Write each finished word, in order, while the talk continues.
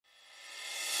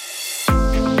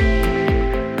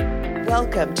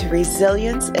Welcome to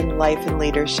Resilience in Life and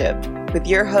Leadership with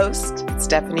your host,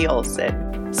 Stephanie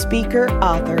Olson, speaker,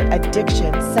 author,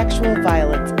 addiction, sexual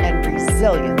violence, and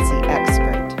resiliency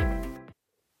expert.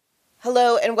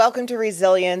 Hello, and welcome to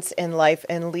Resilience in Life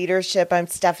and Leadership. I'm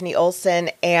Stephanie Olson,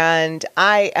 and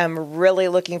I am really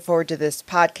looking forward to this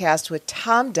podcast with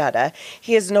Tom Dutta.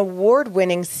 He is an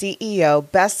award-winning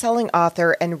CEO, best-selling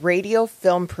author, and radio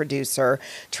film producer,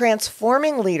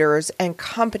 transforming leaders and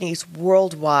companies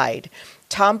worldwide.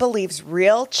 Tom believes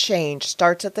real change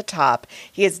starts at the top.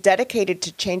 He is dedicated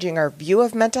to changing our view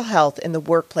of mental health in the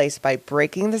workplace by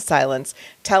breaking the silence,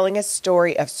 telling a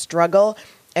story of struggle,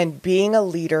 and being a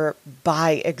leader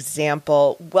by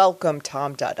example. Welcome,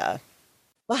 Tom Dutta.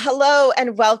 Well, hello,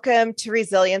 and welcome to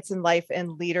Resilience in Life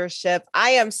and Leadership.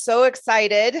 I am so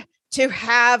excited to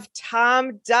have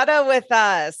Tom Dutta with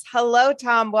us. Hello,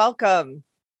 Tom. Welcome.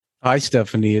 Hi,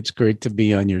 Stephanie. It's great to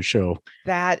be on your show.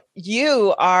 That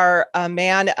you are a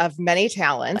man of many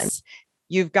talents.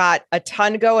 You've got a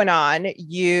ton going on.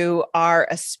 You are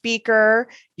a speaker.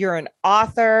 You're an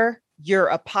author. You're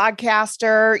a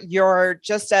podcaster. You're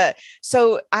just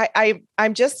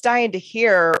I'm just dying to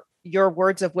hear your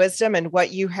words of wisdom and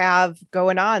what you have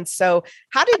going on. So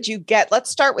let's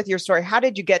start with your story. How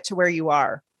did you get to where you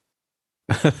are?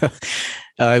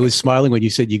 I was smiling when you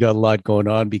said you got a lot going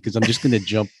on because I'm just going to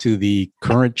jump to the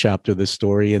current chapter of the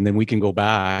story and then we can go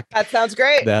back. That sounds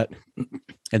great.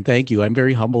 And thank you. I'm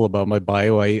very humble about my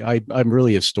bio. I'm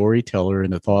really a storyteller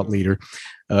and a thought leader.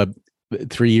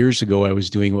 3 years ago, I was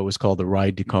doing what was called the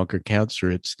Ride to Conquer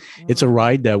Cancer. It's a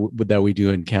ride that we do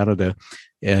in Canada.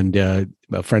 And a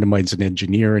friend of mine's an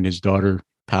engineer, and his daughter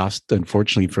passed,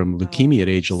 unfortunately, from leukemia at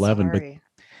age 11. Sorry.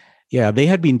 But yeah, they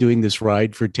had been doing this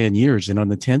ride for 10 years. And on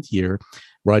the 10th year,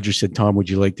 Roger said, Tom, would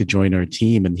you like to join our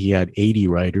team? And he had 80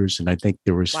 riders. And I think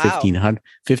there was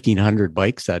 1,500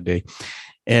 bikes that day.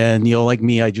 And, like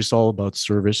me, I just all about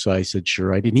service. So I said,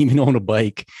 sure. I didn't even own a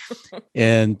bike.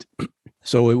 And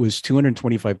so it was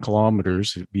 225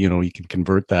 kilometers, you can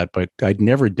convert that, but I'd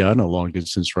never done a long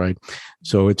distance ride.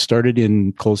 So it started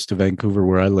in close to Vancouver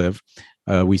where I live.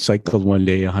 We cycled one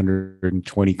day,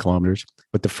 120 kilometers.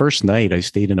 But the first night I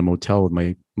stayed in a motel with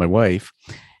my wife,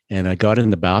 and I got in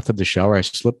the bath of the shower. I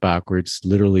slipped backwards,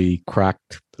 literally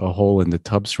cracked a hole in the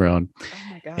tub surround,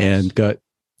 and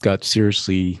got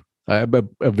seriously, a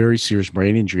very serious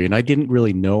brain injury. And I didn't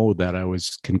really know that I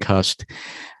was concussed.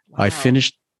 Wow.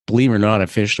 Believe it or not, I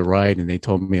finished the ride and they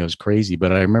told me I was crazy.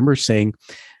 But I remember saying,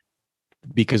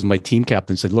 because my team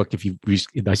captain said, look,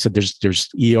 I said, there's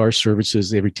ER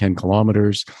services every 10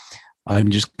 kilometers. I'm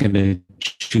just going to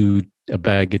chew a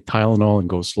bag of Tylenol and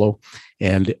go slow.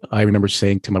 And I remember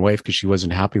saying to my wife, because she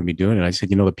wasn't happy with me doing it, I said,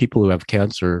 the people who have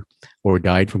cancer or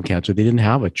died from cancer, they didn't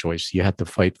have a choice. You had to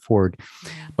fight forward.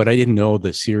 But I didn't know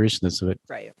the seriousness of it.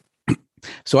 Right.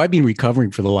 So I've been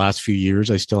recovering for the last few years.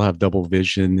 I still have double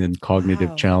vision and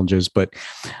cognitive challenges, but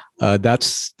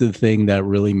that's the thing that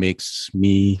really makes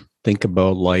me think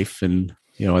about life. And,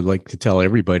 I'd like to tell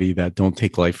everybody that don't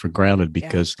take life for granted,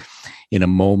 because in a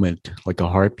moment, like a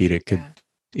heartbeat, it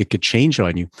could change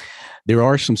on you. There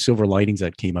are some silver linings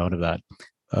that came out of that.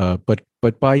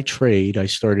 But by trade, I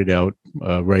started out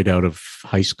right out of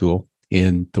high school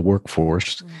in the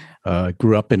workforce.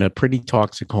 Grew up in a pretty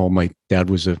toxic home. My dad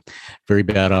was a very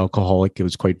bad alcoholic. It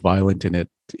was quite violent. And at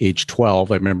age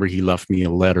 12, I remember he left me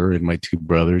a letter and my two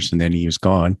brothers, and then he was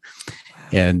gone. Wow.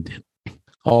 And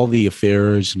all the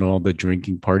affairs and all the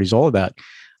drinking parties, all of that,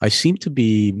 I seemed to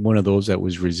be one of those that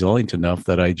was resilient enough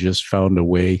that I just found a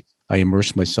way. I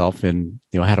immersed myself in,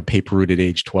 I had a paper route at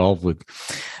age 12 with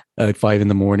 5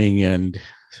 a.m. and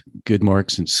good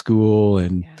marks in school.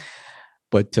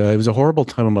 But it was a horrible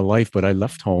time of my life, but I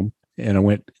left home and I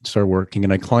went and started working,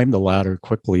 and I climbed the ladder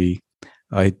quickly.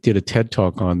 I did a TED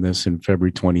talk on this in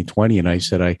February 2020. And I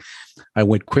said, I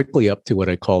went quickly up to what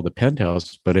I call the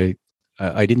penthouse, but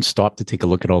I didn't stop to take a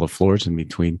look at all the floors in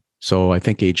between. So I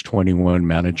think age 21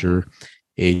 manager,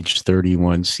 age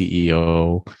 31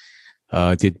 CEO,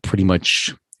 did pretty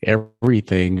much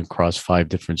everything across 5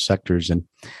 different sectors. And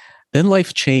then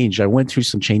life changed. I went through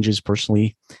some changes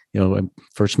personally.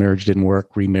 First marriage didn't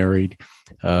work, remarried,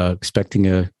 expecting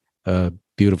a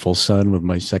beautiful son with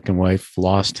my second wife,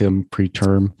 lost him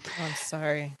preterm. Oh, I'm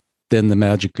sorry. Then the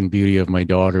magic and beauty of my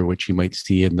daughter, which you might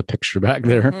see in the picture back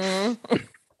there. Mm-hmm.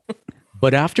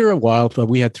 But after a while,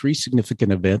 we had 3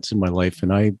 significant events in my life,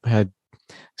 and I had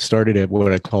started at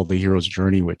what I call the hero's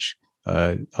journey, which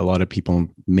a lot of people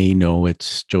may know.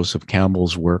 It's Joseph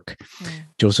Campbell's work.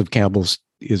 Joseph Campbell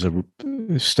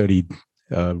studied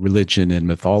religion and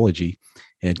mythology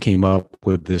and came up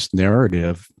with this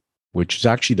narrative which is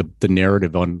actually the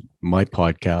narrative on my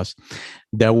podcast,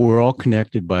 that we're all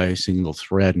connected by a single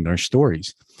thread in our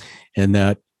stories. And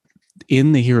that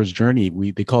in the hero's journey,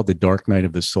 they call it the dark night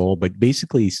of the soul, but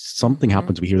basically something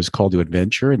happens. We hear this call to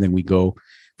adventure, and then we go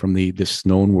from this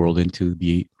known world into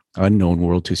the unknown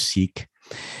world to seek.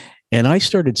 And I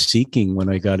started seeking when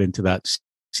I got into that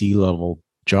C-level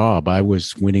job. I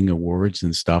was winning awards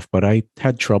and stuff, but I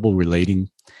had trouble relating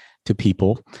to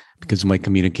people because of my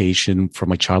communication from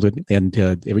my childhood. And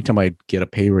every time I'd get a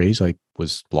pay raise, I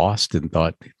was lost and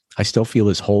thought, I still feel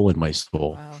this hole in my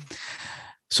soul. Wow.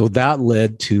 So that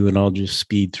led to, and I'll just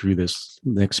speed through this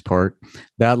next part,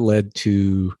 that led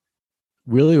to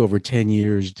really over 10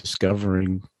 years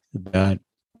discovering that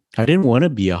I didn't want to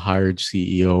be a hired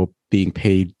CEO being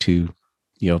paid to,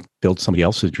 build somebody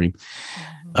else's dream.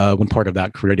 One part of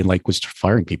that career I didn't like was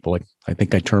firing people. I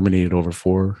think I terminated over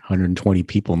 420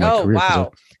 people in my career.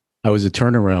 Wow. I was a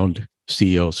turnaround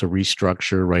CEO, so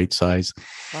restructure, right size.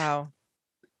 Wow.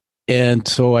 And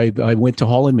so I went to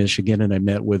Holland, Michigan, and I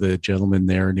met with a gentleman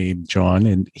there named John,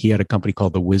 and he had a company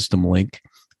called the Wisdom Link.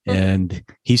 And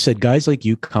he said, guys like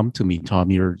you come to me,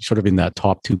 Tom, you're sort of in that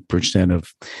top 2%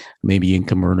 of maybe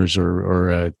income earners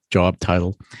or a job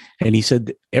title. And he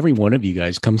said, every one of you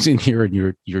guys comes in here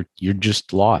and you're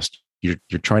just lost. You're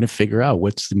trying to figure out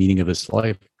what's the meaning of this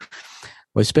life.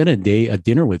 Well, I spent a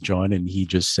dinner with John, and he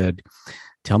just said,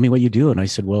 tell me what you do. And I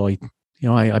said, well,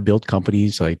 I build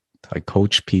companies. I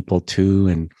coach people too.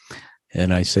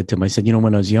 And I said to him,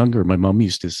 when I was younger, my mom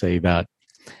used to say that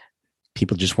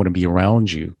people just want to be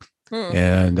around you.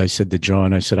 And I said to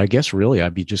John, I guess really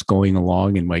I'd be just going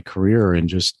along in my career and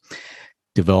just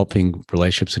developing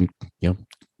relationships and,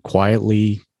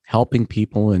 quietly helping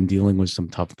people and dealing with some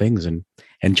tough things. And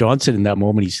John said in that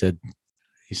moment, he said,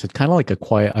 kind of like a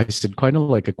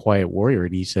quiet warrior.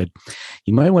 And he said,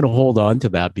 you might want to hold on to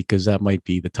that because that might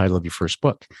be the title of your first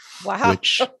book. Wow.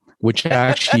 Which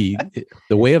actually,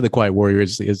 The Way of the Quiet Warrior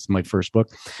is my first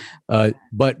book.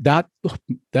 But that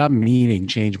meeting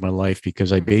changed my life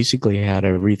because I basically had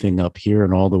everything up here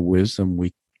and all the wisdom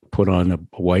we put on a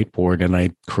whiteboard, and I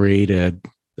created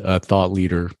a thought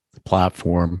leader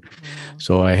platform.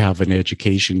 So I have an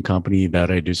education company that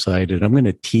I decided I'm going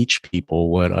to teach people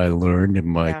what I learned in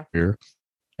my career.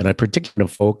 And I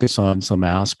particularly focus on some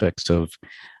aspects of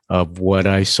what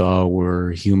I saw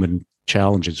were human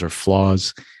challenges or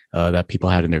flaws that people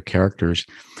had in their characters.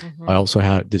 I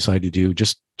also decided to do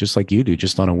just like you do,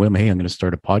 just on a whim. Hey, I'm going to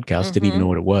start a podcast. Didn't even know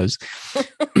what it was.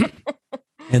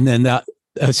 And then that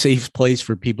a safe place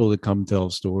for people to come tell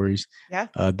stories. Yeah.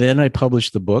 Then I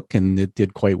published the book, and it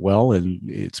did quite well, and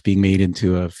it's being made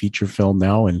into a feature film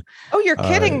now. And you're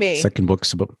kidding me. Second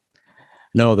book's about.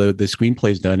 No, the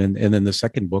screenplay's done, and then the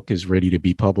second book is ready to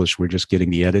be published. We're just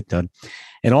getting the edit done,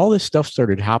 and all this stuff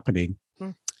started happening,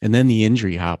 and then the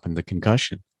injury happened, the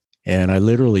concussion. And I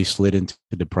literally slid into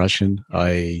depression.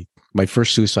 My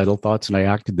first suicidal thoughts, and I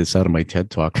acted this out of my TED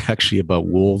Talk, actually about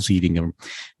wolves eating them,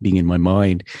 being in my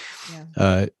mind.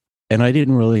 Yeah. And I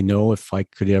didn't really know if I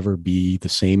could ever be the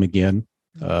same again.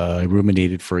 I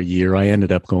ruminated for a year. I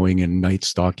ended up going and night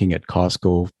stalking at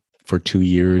Costco for 2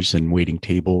 years and waiting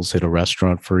tables at a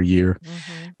restaurant for a year,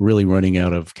 really running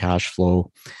out of cash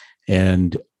flow.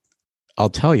 And I'll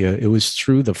tell you, it was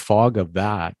through the fog of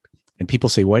that. And people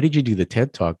say, why did you do the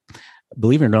TED Talk?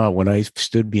 Believe it or not, when I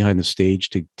stood behind the stage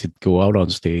to go out on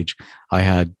stage, I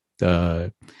had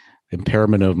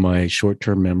impairment of my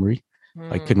short-term memory.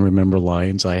 I couldn't remember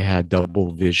lines. I had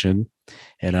double vision,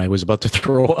 and I was about to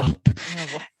throw up.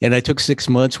 And I took 6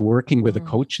 months working with a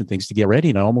coach and things to get ready,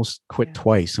 and I almost quit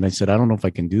twice. And I said, I don't know if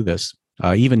I can do this.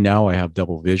 Even now I have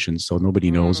double vision, so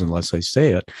nobody knows unless I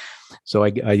say it. So I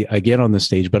get on the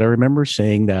stage, but I remember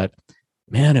saying that,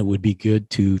 man, it would be good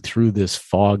to, through this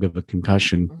fog of a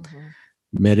concussion,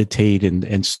 meditate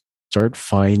and start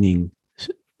finding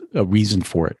a reason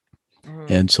for it.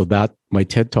 And so that my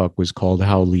TED Talk was called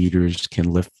How Leaders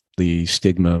Can Lift the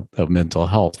Stigma of Mental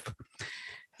Health.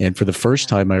 And for the first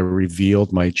time, I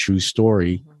revealed my true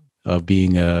story of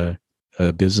being a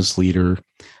business leader,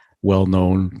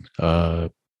 well-known,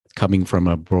 coming from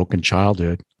a broken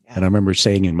childhood. And I remember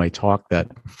saying in my talk that,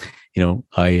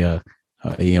 I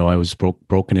was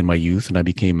broken in my youth, and I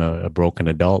became a broken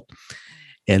adult.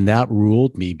 And that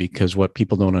ruled me, because what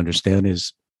people don't understand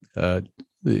is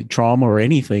trauma or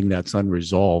anything that's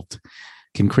unresolved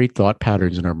can create thought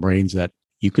patterns in our brains that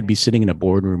you could be sitting in a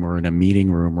boardroom or in a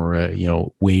meeting room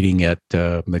or, waiting at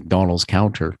McDonald's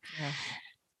counter.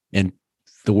 And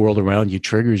the world around you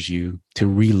triggers you to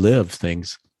relive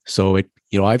things. So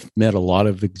I've met a lot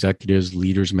of executives,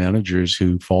 leaders, managers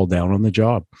who fall down on the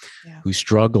job, who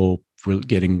struggle for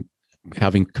getting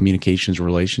having communications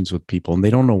relations with people, and they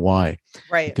don't know why,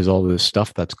 right? Because all of this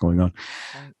stuff that's going on.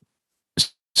 Right.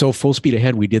 So full speed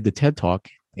ahead, we did the TED Talk,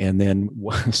 and then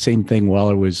same thing while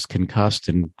I was concussed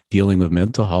and dealing with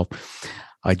mental health.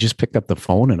 I just picked up the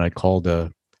phone and I called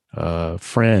a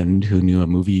friend who knew a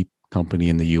movie company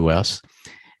in the US,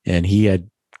 and he had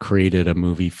created a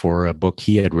movie for a book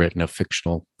he had written, a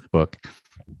fictional book.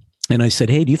 And I said,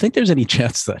 hey, do you think there's any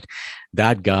chance that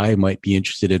that guy might be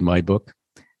interested in my book?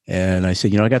 And I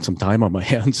said, I got some time on my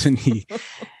hands.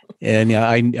 And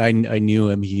I knew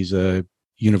him. He's a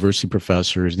university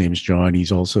professor. His name's John.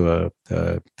 He's also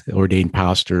a ordained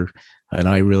pastor. And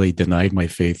I really denied my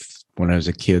faith when I was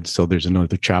a kid. So there's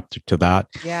another chapter to that.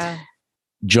 Yeah.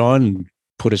 John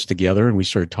put us together and we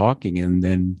started talking. And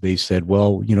then they said,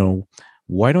 well,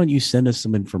 why don't you send us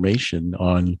some information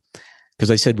on,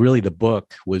 because I said, really, the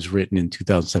book was written in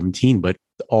 2017, but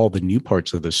all the new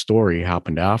parts of the story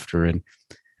happened after. And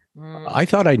I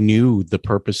thought I knew the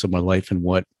purpose of my life and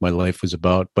what my life was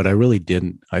about, but I really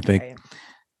didn't. I think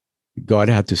God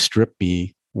had to strip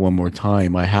me one more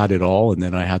time. I had it all, and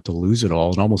then I had to lose it all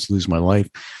and almost lose my life.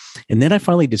 And then I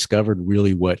finally discovered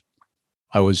really what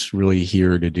I was really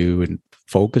here to do and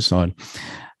focus on.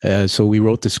 So we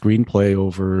wrote the screenplay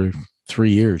over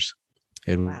 3 years.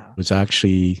 It was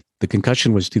actually, the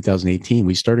concussion was 2018.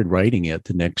 We started writing it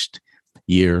the next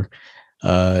year.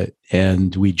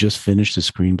 And we just finished the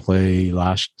screenplay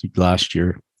last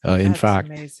year. In fact,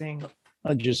 amazing.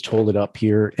 I just hold it up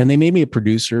here, and they made me a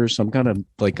producer. So I'm kind of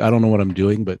like, I don't know what I'm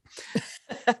doing, but.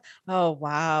 Oh,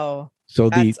 wow.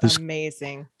 So that's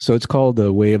amazing. So it's called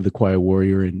The Way of the Quiet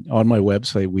Warrior. And on my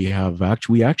website, we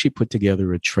actually put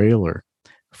together a trailer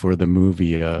for the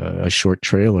movie, a short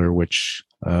trailer, which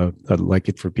I'd like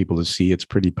it for people to see. It's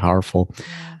pretty powerful.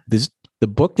 Yeah. The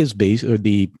book is based, or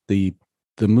the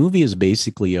movie is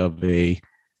basically of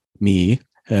me,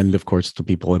 and of course the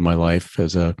people in my life,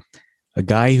 as a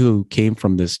guy who came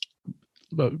from this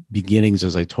beginnings,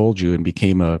 as I told you, and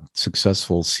became a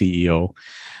successful CEO.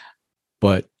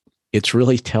 But it's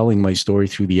really telling my story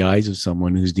through the eyes of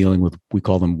someone who's dealing with, we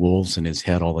call them wolves in his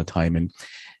head all the time.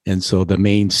 And so the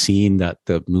main scene that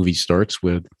the movie starts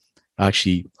with,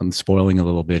 actually, I'm spoiling a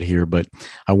little bit here, but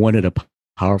I wanted a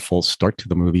powerful start to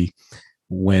the movie.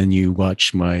 When you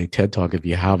watch my TED Talk, if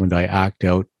you haven't, I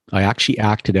actually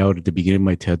acted out at the beginning of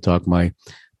my TED Talk, my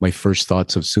first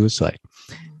thoughts of suicide.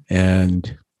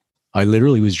 And I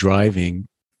literally was driving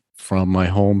from my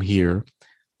home here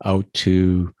out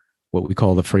to what we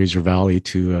call the Fraser Valley,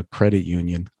 to a credit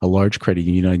union, a large credit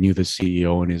union. I knew the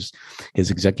CEO and his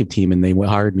executive team, and they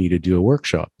hired me to do a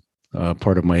workshop,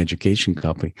 part of my education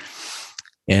company.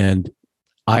 And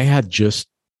I had just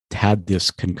had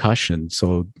this concussion.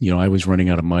 So, I was running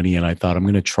out of money, and I thought, I'm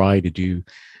going to try to do,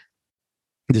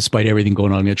 despite everything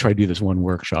going on, I'm going to try to do this one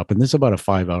workshop. And this is about a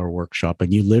 5-hour workshop.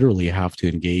 And you literally have to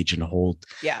engage and hold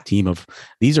a team of,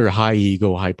 these are high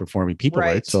ego, high performing people,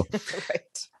 right? So,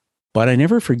 right. But I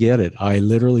never forget it. I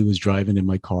literally was driving in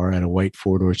my car at a white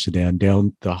 4-door sedan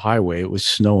down the highway. It was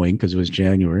snowing because it was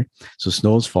January. So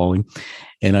snow's falling.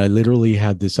 And I literally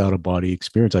had this out of body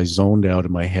experience. I zoned out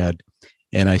in my head,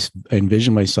 and I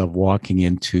envisioned myself walking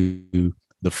into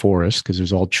the forest, because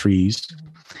there's all trees,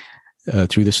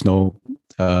 through the snow,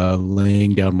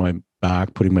 laying down my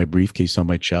back, putting my briefcase on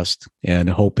my chest, and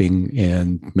hoping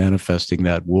and manifesting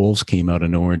that wolves came out of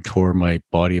nowhere and tore my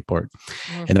body apart.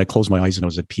 And I closed my eyes and I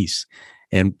was at peace.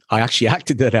 And I actually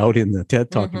acted that out in the TED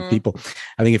Talk with people.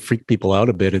 I think it freaked people out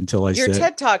a bit until I said... Your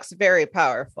TED Talk's very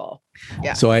powerful.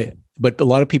 Yeah. But a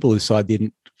lot of people who saw it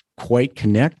didn't quite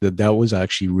connect that was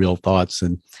actually real thoughts.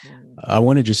 And I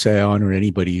want to just say I honor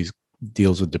anybody who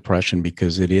deals with depression,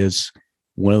 because it is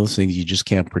one of those things you just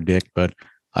can't predict. But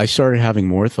I started having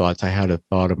more thoughts. I had a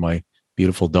thought of my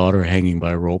beautiful daughter hanging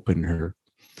by a rope in her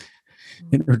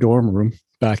dorm room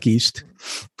back east.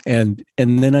 And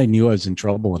then I knew I was in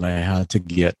trouble and I had to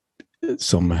get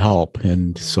some help.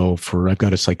 And so I've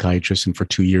got a psychiatrist, and for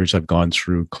 2 years I've gone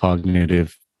through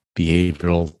cognitive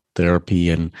behavioral therapy,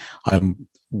 and I'm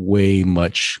way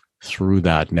much through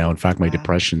that now. In fact, my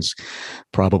depression's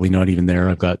probably not even there.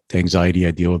 I've got anxiety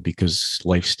I deal with because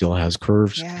life still has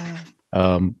curves. Yeah.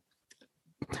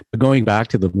 But going back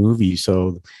to the movie,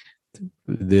 so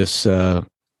this the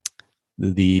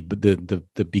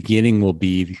beginning will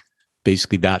be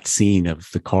basically that scene of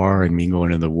the car and me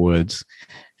going in the woods,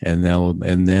 and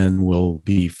then we'll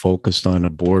be focused on a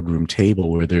boardroom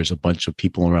table where there's a bunch of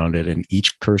people around it, and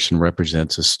each person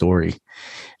represents a story,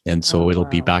 and so it'll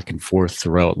be back and forth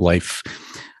throughout life.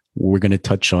 We're going to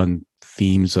touch on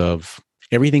themes of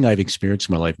everything I've experienced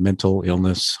in my life: mental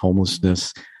illness,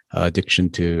 homelessness, addiction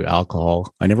to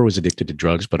alcohol. I never was addicted to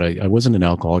drugs, but I wasn't an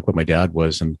alcoholic, but my dad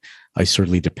was. And I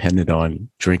certainly depended on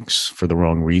drinks for the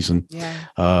wrong reason.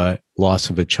 Yeah. Loss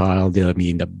of a child,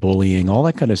 bullying, all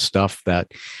that kind of stuff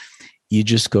that you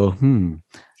just go,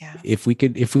 Yeah. if we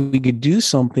could do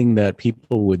something that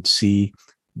people would see,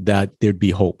 that there'd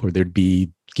be hope, or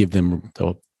give them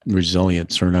the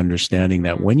resilience or an understanding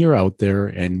that when you're out there,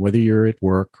 and whether you're at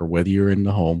work or whether you're in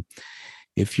the home,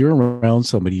 if you're around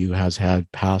somebody who has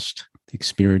had past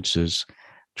experiences,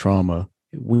 trauma,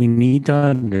 we need to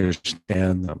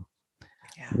understand them.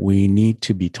 Yeah. We need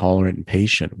to be tolerant and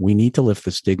patient. We need to lift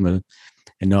the stigma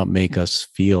and not make us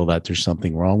feel that there's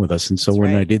something wrong with us. And so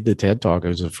when I did the TED Talk, it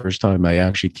was the first time I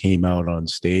actually came out on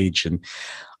stage. And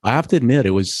I have to admit,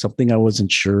 it was something I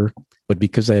wasn't sure, but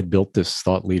because I had built this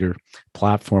thought leader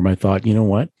platform, I thought, you know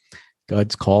what?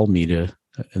 God's called me to,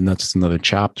 and that's another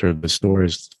chapter of the story,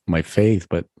 is my faith,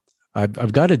 but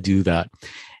I've got to do that.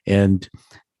 And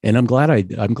I'm glad I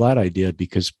did,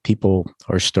 because people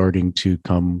are starting to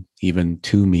come even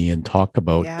to me and talk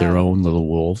about their own little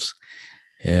wolves.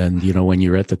 And, when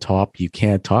you're at the top, you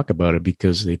can't talk about it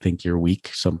because they think you're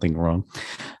weak, something wrong.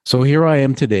 So here I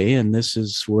am today, and this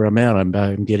is where I'm at.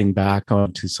 I'm getting back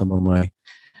onto some of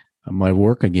my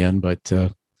work again, but,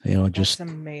 just That's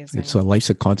amazing.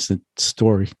 Life's a constant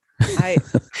story.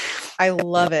 I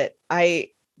love it.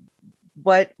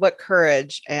 What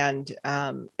courage and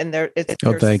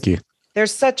thank you.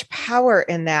 There's such power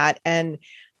in that. And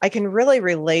I can really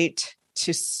relate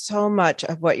to so much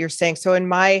of what you're saying. So in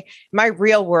my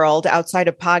real world, outside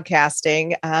of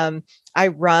podcasting, I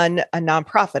run a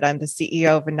nonprofit. I'm the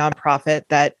CEO of a nonprofit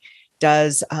that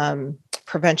does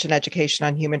prevention education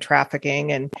on human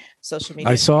trafficking and social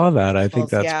media. I saw that. I think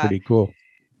that's pretty cool.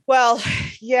 Well,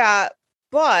 yeah,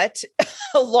 but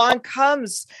along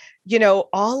comes,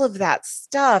 all of that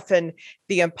stuff and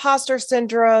the imposter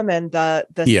syndrome and the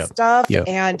stuff. Yeah.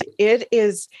 And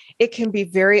it can be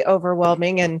very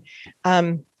overwhelming. And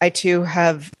I too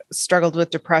have struggled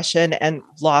with depression and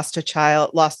lost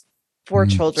 4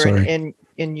 children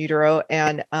in utero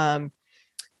and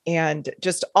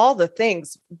just all the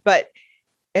things, but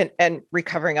and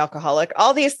recovering alcoholic,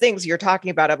 all these things you're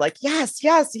talking about. I'm like, yes.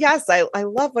 I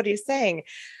love what he's saying.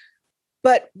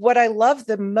 But what I love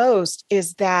the most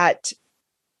is that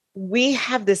we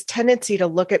have this tendency to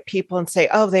look at people and say,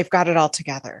 oh, they've got it all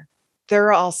together.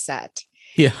 They're all set.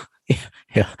 Yeah.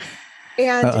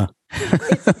 And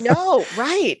no,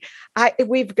 right.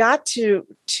 We've got to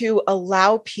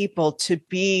allow people to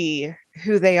be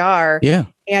who they are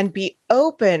and be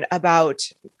open about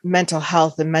mental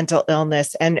health and mental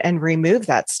illness and remove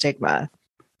that stigma.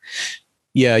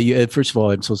 Yeah. First of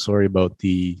all, I'm so sorry about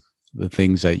the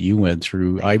things that you went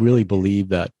through. I really believe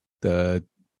that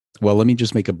let me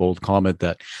just make a bold comment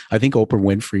that I think Oprah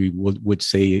Winfrey would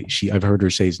say, I've heard her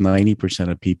say is 90%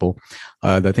 of people.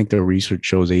 I think the research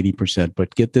shows 80%,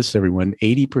 but get this, everyone,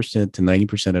 80% to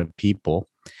 90% of people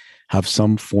have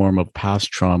some form of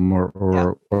past trauma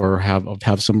or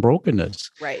have some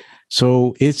brokenness. Right.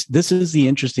 So this is the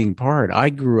interesting part. I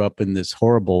grew up in this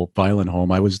horrible, violent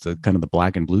home. I was the kind of the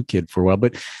black and blue kid for a while,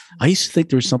 but I used to think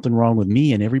there was something wrong with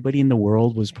me and everybody in the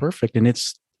world was perfect. And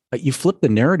you flip the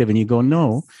narrative and you go,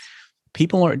 no,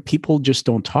 people just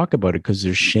don't talk about it because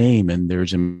there's shame and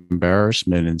there's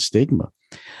embarrassment and stigma.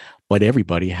 But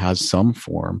everybody has some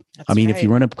form. That's right. If you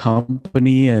run a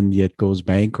company and it goes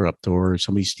bankrupt or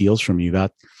somebody steals from you,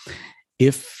 that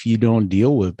if you don't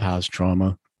deal with past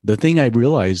trauma, the thing I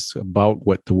realized about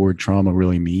what the word trauma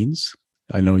really means,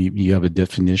 I know you have a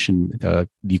definition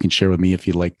you can share with me if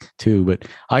you'd like to, but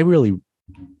I really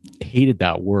hated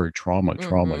that word trauma.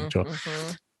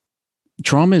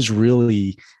 Trauma is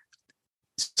really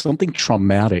something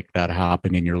traumatic that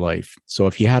happened in your life. So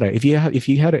if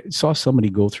you saw somebody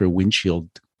go through a windshield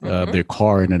of their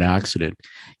car in an accident,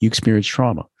 you experienced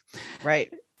trauma.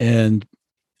 Right. And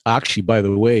actually, by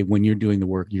the way, when you're doing the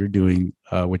work you're doing,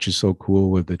 which is so cool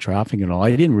with the trafficking and all,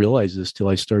 I didn't realize this till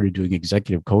I started doing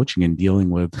executive coaching and dealing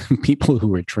with people who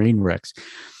were train wrecks.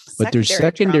 But there's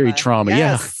secondary trauma.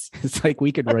 Yes. Yeah. It's like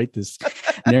we could write this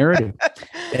narrative.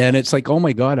 And it's like, oh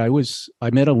my God, I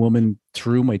met a woman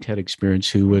through my TED experience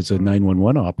who was a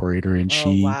 911 operator, and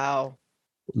she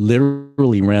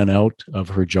literally ran out of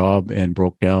her job and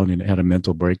broke down and had a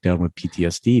mental breakdown with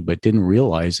PTSD, but didn't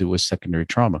realize it was secondary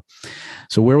trauma.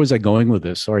 So where was I going with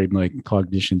this? Sorry, my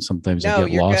cognition, sometimes I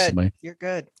get lost. You're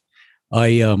good.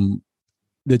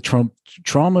 The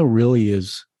trauma really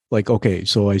is like, okay,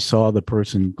 so I saw the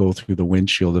person go through the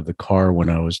windshield of the car when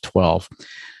I was 12,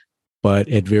 but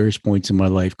at various points in my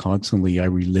life, constantly, I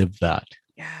relived that.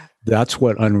 Yeah. That's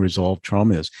what unresolved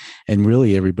trauma is. And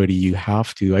really everybody,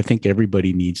 I think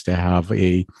everybody needs to have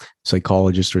a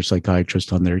psychologist or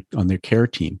psychiatrist on their care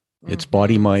team. It's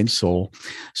body, mind, soul.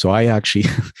 So I actually,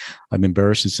 I'm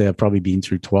embarrassed to say I've probably been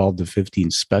through 12 to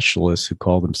 15 specialists who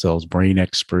call themselves brain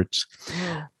experts,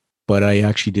 but I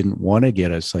actually didn't want to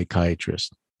get a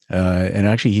psychiatrist. And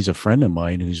actually he's a friend of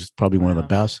mine who's probably one of the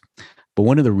best. But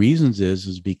one of the reasons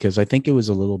is because I think it was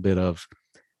a little bit of,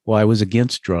 well, I was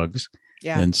against drugs.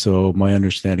 Yeah. And so my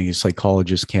understanding is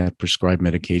psychologists can't prescribe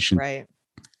medication. Right.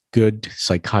 Good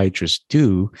psychiatrists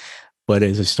do. But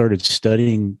as I started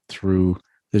studying through,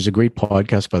 there's a great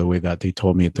podcast, by the way, that they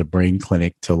told me at the Brain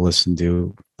Clinic to listen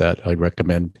to that I'd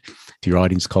recommend to your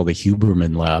audience called the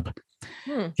Huberman Lab.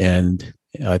 And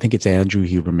I think it's Andrew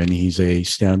Huberman. He's a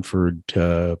Stanford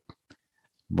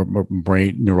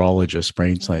brain neurologist,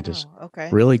 brain scientist. Okay.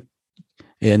 Really.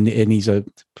 And he's a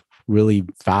really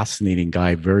fascinating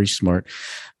guy, very smart,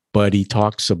 but he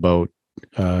talks about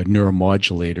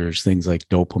neuromodulators, things like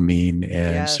dopamine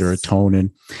and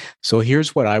serotonin. So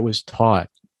here's what I was taught.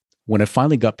 When I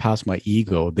finally got past my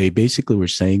ego, they basically were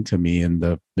saying to me in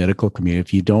the medical community,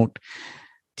 if you don't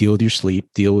deal with your sleep,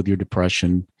 deal with your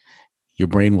depression, your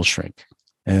brain will shrink.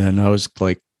 And I was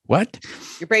like, what?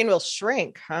 Your brain will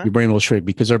shrink, huh? Your brain will shrink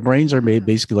because our brains are made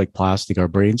basically like plastic. Our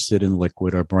brains sit in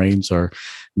liquid. Our brains are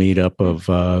made up of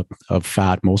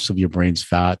fat. Most of your brain's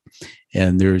fat.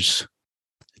 And there's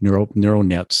neural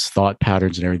nets, thought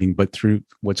patterns and everything. But through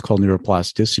what's called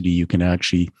neuroplasticity, you can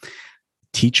actually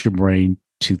teach your brain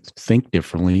to think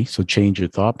differently. So change your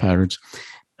thought patterns.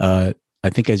 I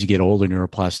think as you get older,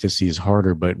 neuroplasticity is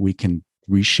harder, but we can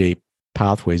reshape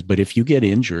pathways. But if you get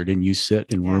injured and you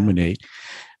sit and ruminate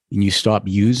and you stop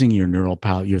using your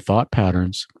your thought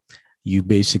patterns, you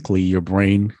basically, your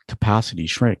brain capacity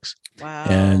shrinks. Wow.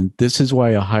 And this is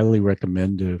why I highly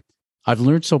recommend I've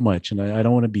learned so much, and I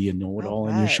don't want to be a know-it-all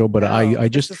on your show, but I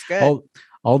just,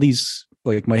 all these,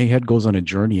 like my head goes on a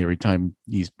journey every time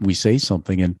we say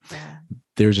something. And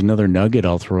there's another nugget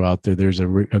I'll throw out there. There's a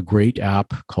great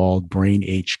app called Brain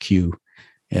HQ,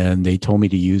 and they told me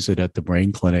to use it at the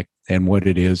Brain Clinic. And what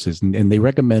it is, and they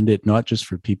recommend it not just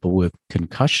for people with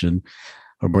concussion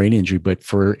or brain injury, but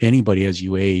for anybody as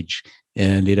you age.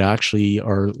 And it actually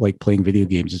are like playing video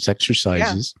games. It's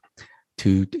exercises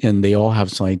and they all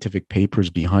have scientific papers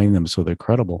behind them, so they're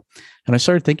credible. And I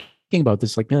started thinking about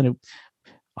this, like, man,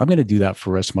 I'm going to do that for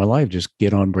the rest of my life. Just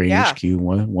get on Brain HQ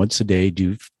once a day,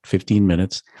 do 15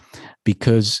 minutes,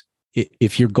 because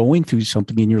if you're going through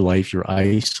something in your life, you're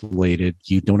isolated,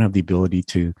 you don't have the ability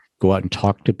to go out and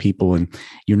talk to people, and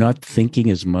you're not thinking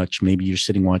as much. Maybe you're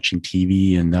sitting watching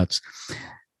TV, and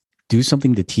do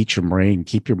something to teach your brain,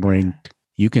 keep your brain.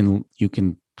 You can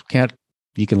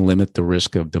limit the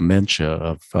risk of dementia,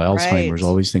 of Alzheimer's,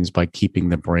 all these things by keeping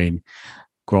the brain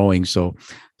growing. So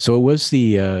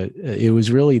it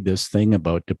was really this thing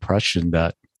about depression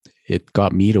that it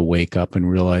got me to wake up and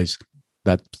realize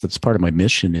that that's part of my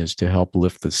mission, is to help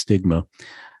lift the stigma.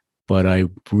 But I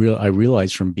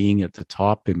realized from being at the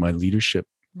top in my leadership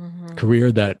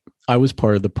career that I was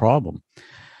part of the problem.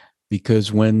 Because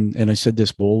and I said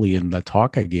this boldly in the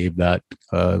talk I gave, that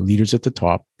leaders at the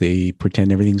top, they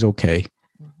pretend everything's okay.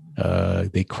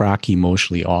 They crack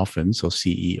emotionally often. So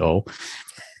CEO,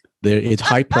 it's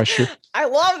high pressure. I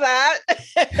love that.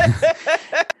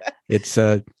 It's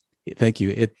thank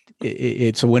you.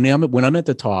 It's when I'm at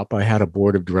the top, I had a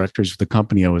board of directors of the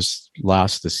company. The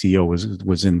CEO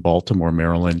was in Baltimore,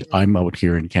 Maryland. I'm out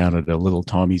here in Canada. Little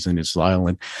Tommy's in his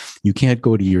island. You can't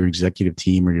go to your executive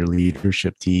team or your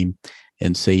leadership team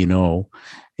and say no.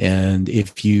 And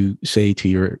if you say to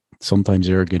your sometimes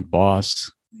arrogant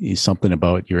boss something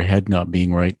about your head not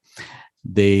being right,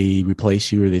 they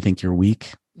replace you or they think you're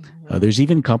weak. There's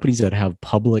even companies that have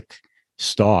public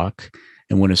stock,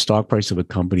 and when a stock price of a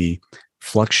company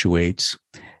fluctuates,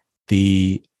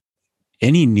 any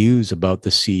news about the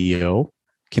CEO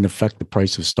can affect the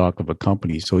price of stock of a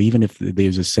company. So even if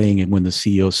there's a saying, when the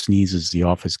CEO sneezes, the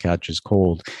office catches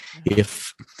cold.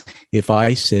 If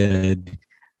I said,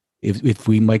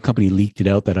 my company leaked it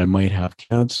out that I might have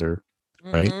cancer,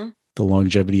 right? The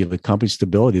longevity of the company,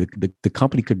 stability, the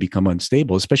company could become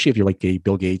unstable, especially if you're like a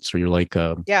Bill Gates, or you're like,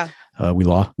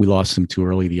 we lost him too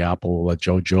early, the Apple,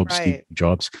 Steve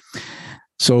Jobs.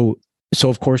 So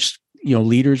of course,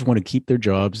 leaders want to keep their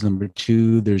jobs. Number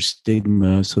two, there's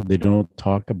stigma, so they don't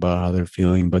talk about how they're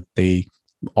feeling, but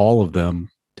all of them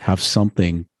have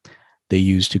something they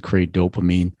use to create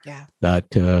dopamine,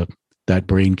 that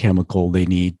brain chemical they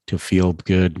need to feel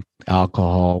good.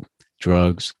 Alcohol,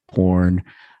 drugs, porn,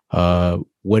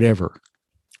 whatever.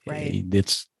 Right.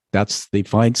 they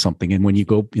find something. And when you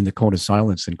go in the cone of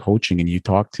silence and coaching and you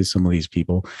talk to some of these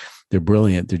people, they're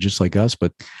brilliant. They're just like us,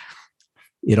 but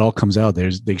it all comes out.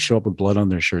 They show up with blood on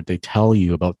their shirt. They tell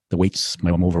you about the weights.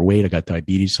 I'm overweight. I got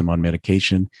diabetes. I'm on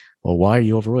medication. Well, why are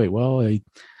you overweight? Well, I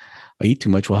eat too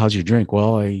much. Well, how's your drink?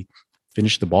 Well, I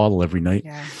finish the bottle every night.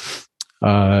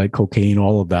 Yeah. Cocaine,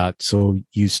 all of that. So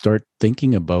you start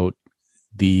thinking about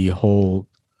the whole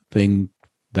thing,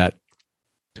 that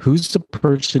who's the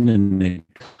person in the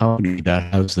company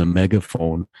that has the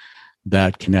megaphone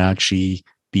that can actually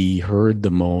be heard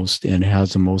the most and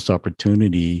has the most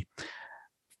opportunity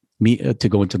to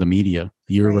go into the media.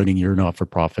 You're right. Running your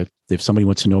not-for-profit. If somebody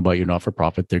wants to know about your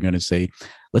not-for-profit, they're going to say,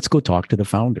 let's go talk to the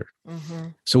founder. Mm-hmm.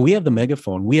 So we have the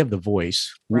megaphone, we have the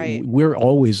voice. Right. We're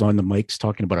always on the mics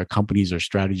talking about our companies, our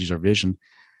strategies, our vision.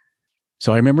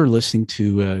 So I remember listening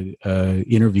to an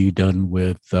interview done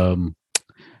with the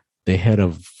head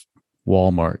of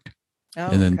Walmart. Oh,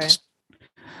 and then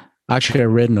actually I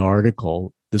read an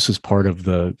article. This is part of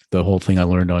the whole thing I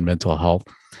learned on mental health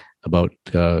about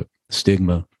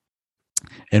stigma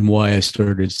and why I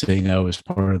started saying I was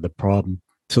part of the problem.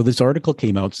 So this article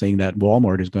came out saying that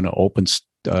Walmart is going to open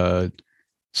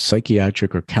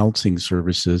psychiatric or counseling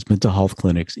services, mental health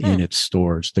clinics in its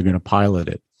stores. They're going to pilot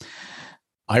it.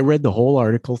 I read the whole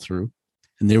article through,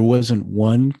 and there wasn't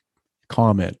one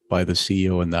comment by the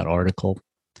CEO in that article.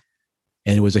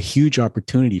 And it was a huge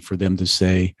opportunity for them to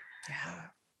say,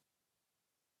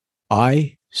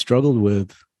 I struggled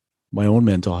with my own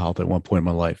mental health at one point in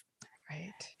my life.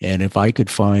 Right. And if I could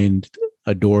find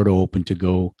a door to open to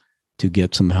go to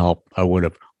get some help, I would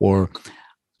have. Or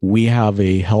we have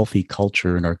a healthy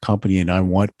culture in our company and I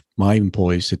want my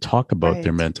employees to talk about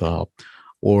their mental health.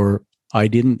 Or I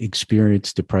didn't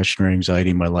experience depression or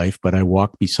anxiety in my life, but I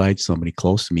walked beside somebody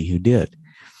close to me who did.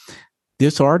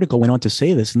 This article went on to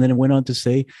say this, and then it went on to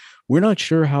say, we're not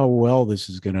sure how well this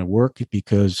is going to work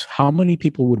because how many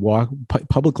people would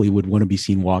publicly would want to be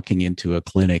seen walking into a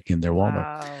clinic in their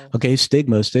Walmart? Wow. Okay,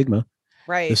 stigma.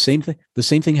 Right. The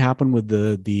same thing happened with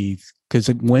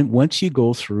because once you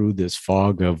go through this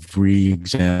fog of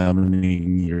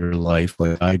re-examining your life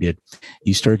like I did,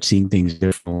 you start seeing things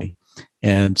differently.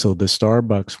 And so the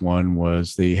Starbucks one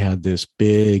was they had this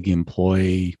big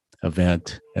employee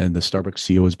event and the Starbucks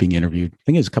CEO was being interviewed. I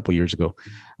think it was a couple of years ago.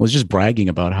 I was just bragging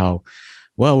about how,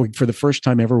 well, for the first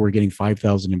time ever, we're getting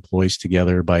 5,000 employees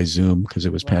together by Zoom because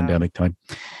it was pandemic time.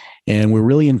 And we're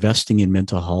really investing in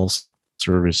mental health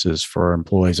services for our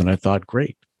employees. And I thought,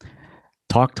 great.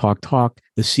 Talk.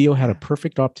 The CEO had a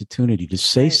perfect opportunity to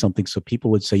say something so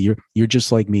people would say, you're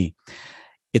just like me.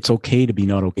 It's okay to be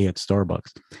not okay at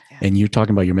Starbucks. Yeah. And you're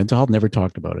talking about your mental health, never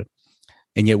talked about it.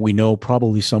 And yet we know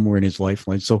probably somewhere in his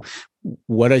lifeline. So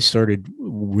what I started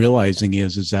realizing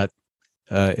is that,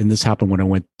 and this happened when I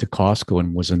went to Costco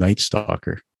and was a night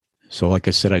stalker. So like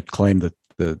I said, I climbed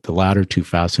the ladder too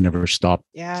fast and never stopped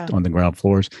on the ground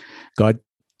floors. God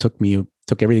took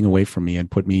everything away from me and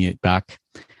put me back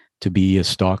to be a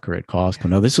stalker at Costco.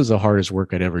 Now, this was the hardest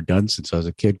work I'd ever done since I was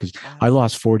a kid because I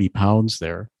lost 40 pounds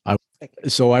there.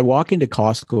 So I walk into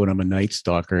Costco and I'm a night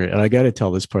stalker. And I got to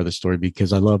tell this part of the story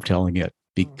because I love telling it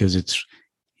because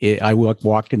I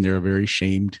walked in there a very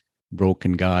shamed,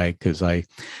 broken guy so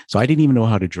I didn't even know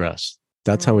how to dress.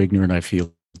 That's how ignorant I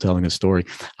feel telling a story.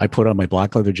 I put on my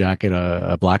black leather jacket,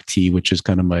 a black tee, which is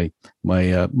kind of my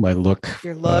look.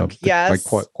 Your look,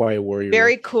 yes. My quiet warrior.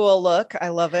 Very cool look. I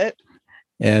love it.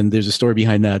 And there's a story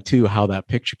behind that too, how that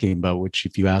picture came about, which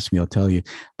if you ask me, I'll tell you.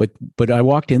 But I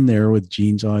walked in there with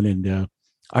jeans on and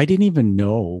I didn't even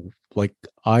know, like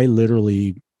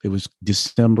it was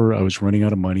December. I was running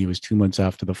out of money. It was 2 months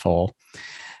after the fall,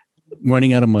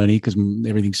 running out of money because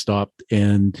everything stopped.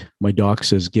 And my doc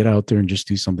says, get out there and just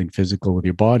do something physical with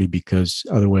your body because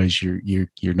otherwise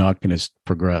you're not going to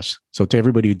progress. So to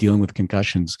everybody who's dealing with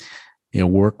concussions,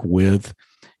 work with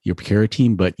your care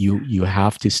team, but you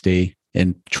have to stay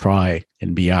and try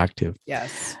and be active.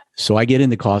 Yes. So I get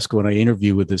into Costco and I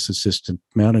interview with this assistant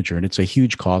manager, and it's a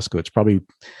huge Costco. It's probably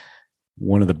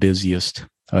one of the busiest.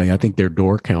 I think their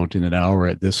door count in an hour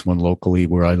at this one locally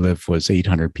where I live was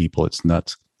 800 people. It's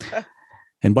nuts.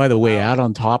 And by the way, add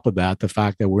on top of that, the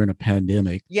fact that we're in a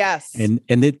pandemic. Yes. And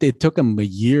it took them a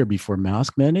year before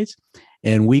mask mandates.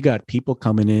 And we got people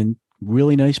coming in,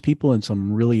 really nice people and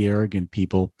some really arrogant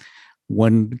people,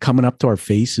 one coming up to our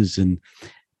faces and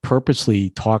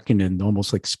purposely talking and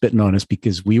almost like spitting on us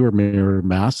because we were wearing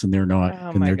masks and they're not,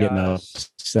 and they're getting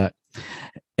upset.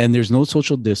 And there's no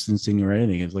social distancing or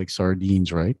anything. It's like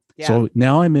sardines, right? Yeah. So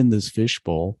now I'm in this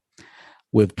fishbowl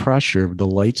with pressure. The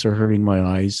lights are hurting my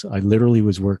eyes. I literally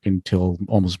was working till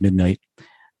almost midnight.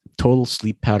 total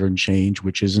sleep pattern change,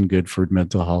 which isn't good for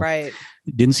mental health. Right.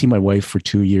 Didn't see my wife for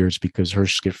 2 years because her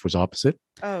shift was opposite.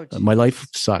 Oh, my life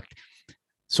sucked.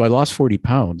 So I lost 40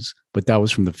 pounds, but that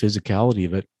was from the physicality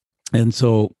of it. And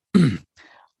so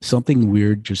something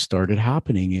weird just started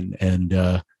happening.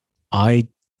 And I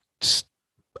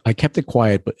kept it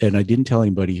quiet, and I didn't tell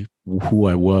anybody who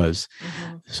I was.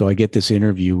 Mm-hmm. So I get this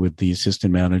interview with the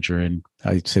assistant manager, and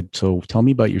I said, so tell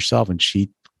me about yourself. And it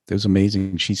was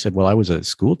amazing. She said, well, I was a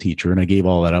school teacher, and I gave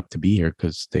all that up to be here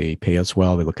because they pay us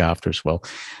well. They look after us well.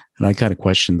 And I kind of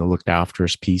questioned the looked after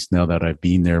us piece now that I've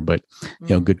been there, but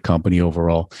good company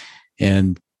overall.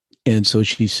 And so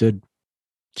she said,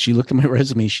 she looked at my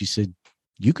resume. She said,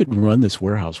 you could run this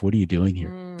warehouse. What are you doing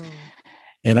here?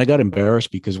 And I got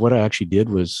embarrassed because what I actually did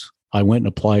was I went and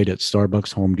applied at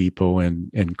Starbucks, Home Depot,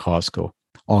 and Costco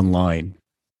online.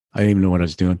 I didn't even know what I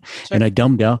was doing. Sure. And I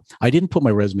dumbed down. I didn't put my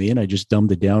resume in. I just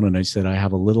dumbed it down. And I said, I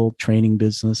have a little training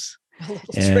business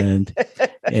and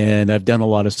I've done a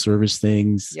lot of service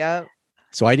things. Yeah.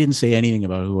 So I didn't say anything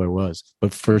about who I was,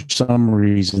 but for some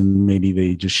reason,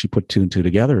 maybe she put two and two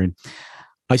together. And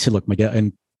I said, look, my dad,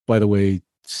 and by the way,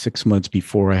 6 months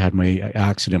before I had my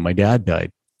accident, my dad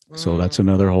died. So that's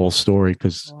another whole story,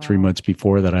 because 3 months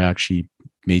before that, I actually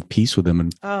made peace with him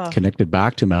and connected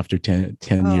back to him after 10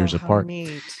 years apart.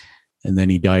 Neat. And then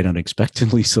he died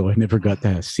unexpectedly, so I never got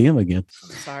to see him again.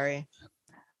 I'm sorry.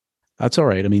 That's all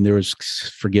right. I mean, there was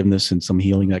forgiveness and some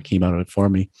healing that came out of it for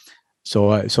me.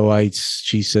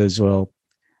 She says, well,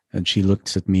 and she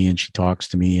looks at me and she talks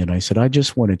to me, and I said, I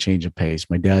just want to change of pace.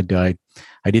 My dad died.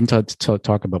 I didn't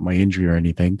talk about my injury or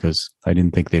anything because I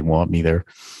didn't think they'd want me there.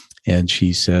 And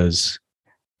she says,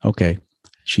 okay.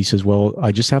 She says, well,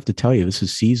 I just have to tell you, this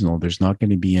is seasonal. There's not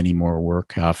going to be any more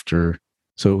work after.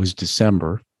 So it was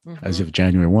December, as if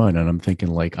January 1. And I'm thinking,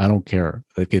 like, I don't care.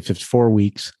 Like, if it's 4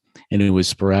 weeks and it was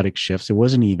sporadic shifts, it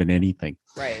wasn't even anything.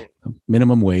 Right.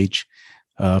 Minimum wage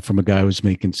from a guy who was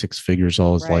making six figures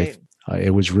all his life.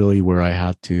 It was really where I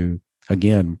had to,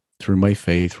 again, through my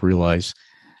faith, realize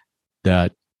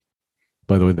that,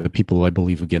 by the way, the people I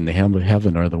believe again, the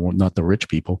heaven are not the rich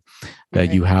people,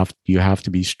 that you have to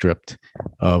be stripped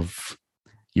of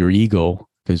your ego,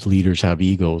 because leaders have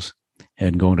egos,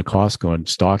 and going to Costco and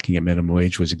stocking at minimum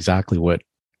wage was exactly what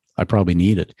I probably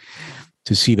needed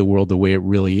to see the world the way it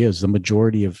really is. The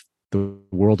majority of the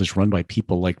world is run by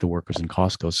people like the workers in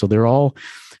Costco.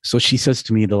 So she says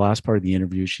to me, the last part of the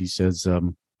interview, she says,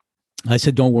 I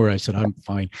said, don't worry. I said, I'm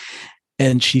fine.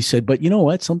 And she said, but you know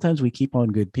what? Sometimes we keep on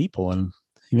good people, and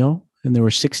there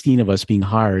were 16 of us being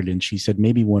hired. And she said,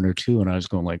 maybe one or two. And I was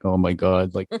going like, oh my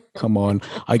God, like, come on.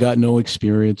 I got no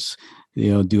experience,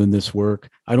 doing this work.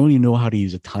 I don't even know how to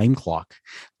use a time clock.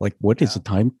 Like, what is a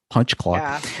time punch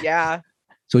clock? Yeah.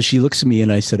 So she looks at me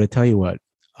and I said, I tell you what,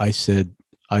 I said,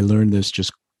 I learned this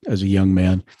just as a young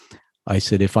man. I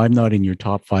said, if I'm not in your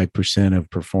top 5% of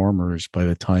performers by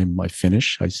the time I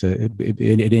finish, I said,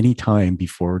 at any time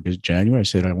before January, I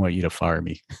said, I want you to fire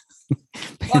me.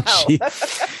 Wow.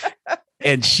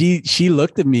 and she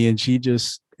looked at me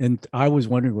and I was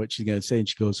wondering what she's going to say. And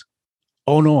she goes,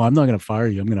 oh no, I'm not going to fire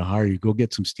you. I'm going to hire you. Go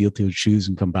get some steel-toed shoes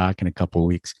and come back in a couple of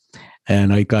weeks.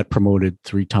 And I got promoted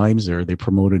 3 times there. They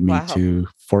promoted me to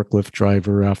forklift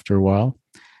driver after a while,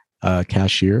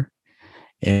 cashier,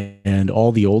 and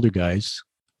all the older guys,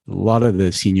 a lot of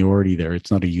the seniority there.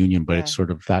 It's not a union, but it's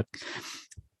sort of that.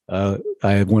 I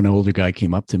had one older guy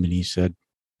came up to me and he said,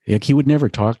 like, he would never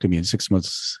talk to me. And 6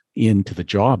 months into the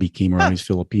job, he came around. He's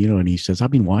Filipino, and he says,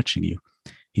 I've been watching you.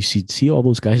 He said, see all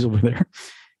those guys over there?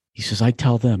 He says, I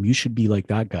tell them you should be like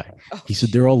that guy. He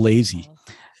said, they're all lazy.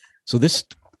 So this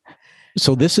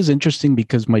is interesting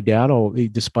because my dad,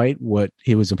 despite what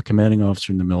he was a commanding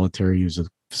officer in the military, he was a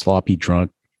sloppy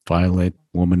drunk, violent,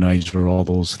 womanizer, all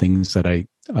those things that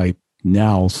I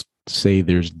now say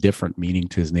there's different meaning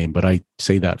to his name, but I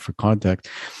say that for context.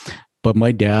 But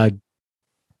my dad,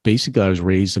 basically, I was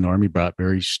raised an Army brat,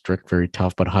 very strict, very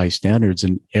tough, but high standards.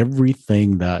 And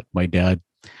everything that my dad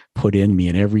put in me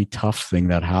and every tough thing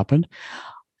that happened,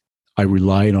 I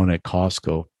relied on at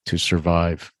Costco to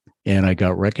survive. And I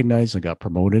got recognized, I got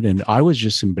promoted, and I was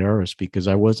just embarrassed because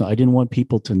I didn't want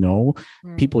people to know.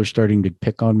 People are starting to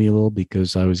pick on me a little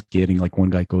because I was getting, like, one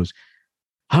guy goes,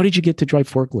 how did you get to drive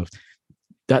forklift?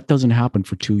 That doesn't happen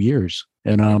for 2 years.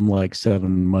 And I'm like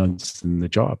 7 months in the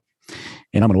job.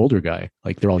 And I'm an older guy,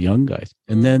 like they're all young guys.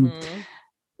 And then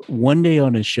one day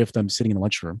on his shift, I'm sitting in the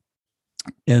lunchroom,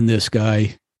 and this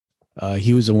guy,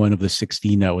 he was one of the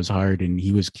 16 that was hired, and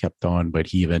he was kept on, but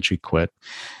he eventually quit.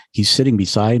 He's sitting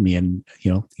beside me, and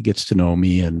he gets to know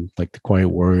me, and like the quiet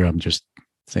warrior, I'm just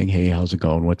saying, hey, how's it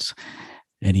going?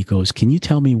 And he goes, can you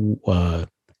tell me,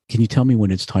 can you tell me when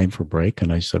it's time for break?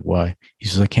 And I said, why? He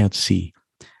says, I can't see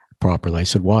properly. I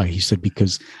said, why? He said,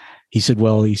 because he said,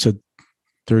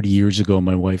 30 years ago,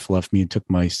 my wife left me and took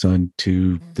my son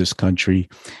to this country,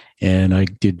 and I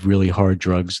did really hard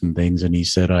drugs and things. And he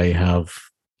said, I have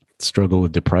struggled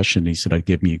with depression. He said,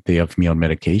 they have me on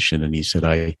medication. And he said,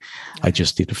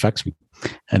 it affects me.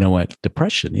 And I went,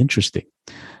 depression, interesting.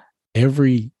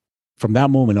 From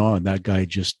that moment on, that guy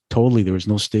just totally, there was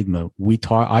no stigma.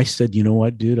 I said, you know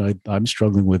what, dude, I'm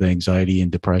struggling with anxiety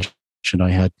and depression. I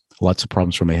had lots of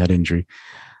problems from a head injury.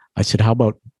 I said, how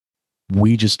about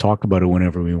we just talk about it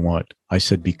whenever we want? I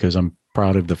said, because I'm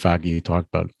proud of the fact that you talked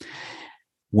about it.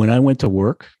 When I went to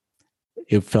work,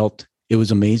 it was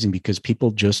amazing because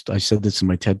I said this in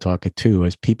my TED Talk too,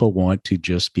 as people want to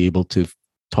just be able to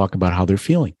talk about how they're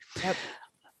feeling. Yep.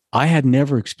 I had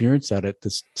never experienced that at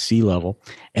this sea level.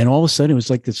 And all of a sudden it was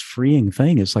like this freeing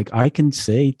thing. It's like, I can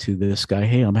say to this guy,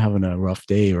 hey, I'm having a rough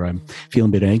day, or I'm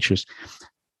feeling a bit anxious.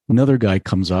 Another guy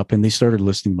comes up and they started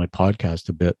listening to my podcast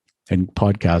a bit and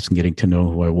getting to know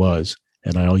who I was.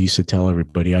 And I used to tell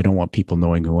everybody, I don't want people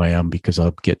knowing who I am because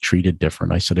I'll get treated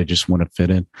different. I said, I just want to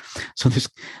fit in. So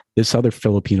this other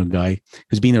Filipino guy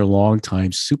who's been there a long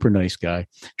time, super nice guy,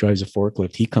 drives a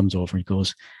forklift. He comes over and he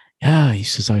goes, yeah, he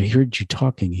says, I heard you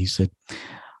talking. He said,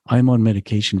 I'm on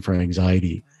medication for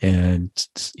anxiety. And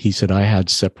he said, I had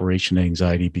separation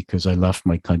anxiety because I left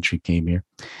my country, came here.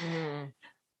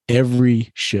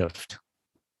 Every shift,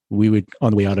 we would,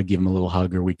 on the way out, I'd give him a little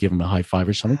hug, or we'd give him a high five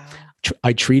or something. Wow.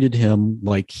 I treated him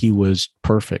like he was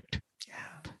perfect,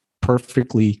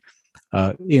 perfectly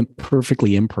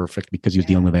imperfect because he was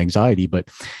dealing with anxiety.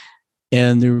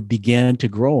 And there began to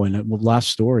grow. And last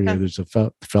story, there's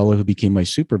a fellow who became my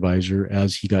supervisor.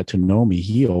 As he got to know me,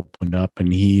 he opened up,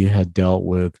 and he had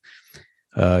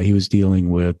he was dealing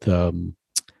with ADHD,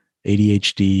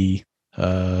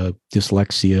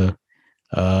 dyslexia,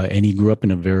 and he grew up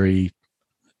in a very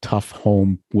tough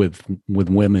home with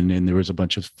women, and there was a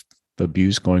bunch of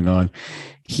abuse going on.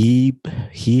 He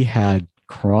had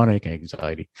chronic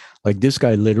anxiety. Like, this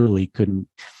guy literally couldn't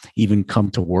even come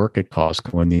to work at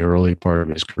Costco in the early part of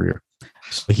his career.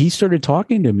 So he started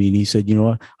talking to me, and he said,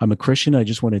 I'm a Christian. I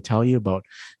just want to tell you about,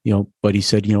 but he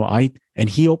said, and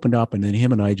he opened up, and then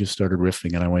him and I just started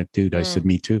riffing. And I went, dude, I said,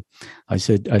 me too. I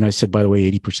said, by the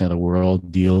way, 80% of the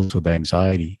world deals with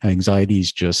anxiety. Anxiety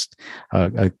is just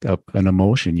an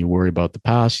emotion. You worry about the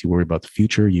past, you worry about the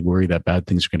future, you worry that bad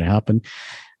things are going to happen.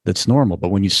 That's normal. But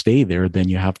when you stay there, then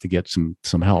you have to get some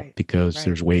help, because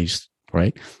there's ways,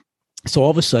 right? So all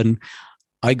of a sudden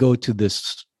I go to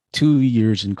this 2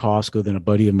 years in Costco. Then a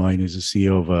buddy of mine is the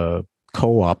CEO of a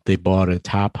co-op. They bought a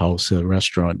tap house, a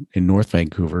restaurant in North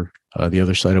Vancouver, the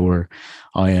other side of where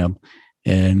I am.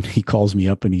 And he calls me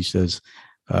up and he says,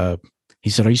 are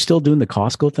you still doing the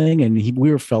Costco thing? And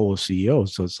we were fellow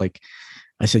CEOs. So it's like,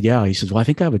 I said, yeah. He says, well, I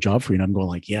think I have a job for you. And I'm going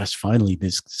like, yes, finally,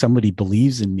 somebody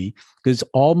believes in me, because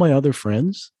all my other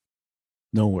friends,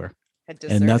 nowhere.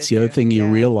 And that's the other thing you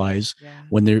realize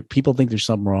when people think there's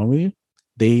something wrong with you.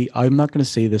 I'm not going to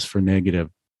say this for negative.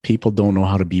 People don't know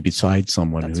how to be beside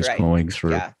someone who's going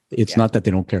through. It's not that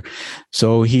they don't care.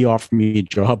 So he offered me a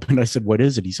job, and I said, what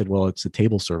is it? He said, well, it's a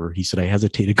table server. He said, I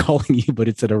hesitated calling you, but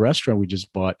it's at a restaurant we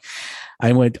just bought.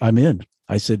 I went, I'm in.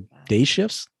 I said, day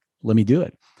shifts? Let me do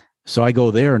it. So I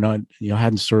go there, and I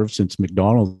hadn't served since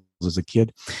McDonald's as a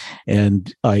kid.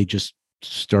 And I just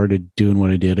started doing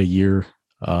what I did a year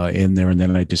in there. And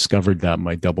then I discovered that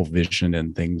my double vision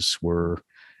and things were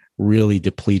really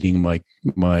depleting my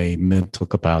mental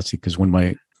capacity, because when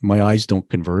my eyes don't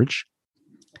converge,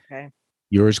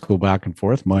 yours go back and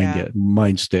forth,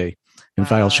 mine stay. In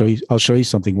fact, I'll show you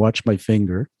something. Watch my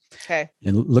finger. Okay.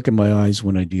 And look at my eyes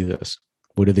when I do this.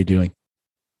 What are they doing?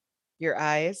 Your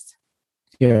eyes?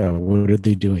 Yeah, what are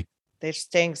they doing? They're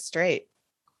staying straight.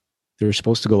 They're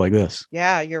supposed to go like this.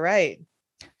 Yeah, you're right.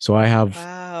 So I have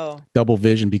double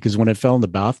vision, because when I fell in the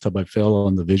bathtub, I fell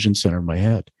on the vision center of my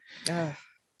head.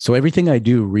 So everything I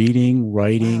do, reading,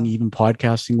 writing, even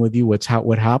podcasting with you,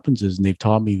 what happens is, and they've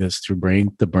taught me this through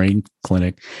the brain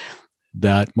clinic,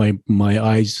 that my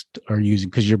eyes are using,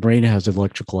 because your brain has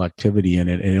electrical activity in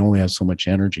it, and it only has so much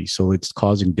energy. So it's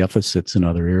causing deficits in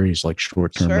other areas like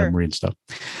short-term memory and stuff.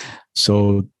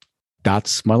 So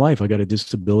that's my life. I got a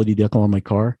disability decal on my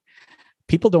car.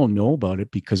 People don't know about it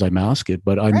because I mask it,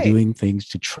 but I'm doing things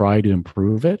to try to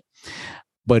improve it.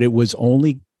 But it was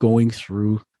only going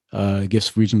through, I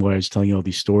guess the reason why I was telling you all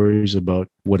these stories about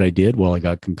what I did while I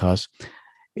got concussed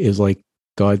is like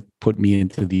God put me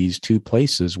into these two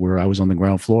places where I was on the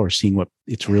ground floor seeing what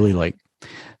it's really like.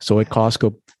 So at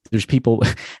Costco,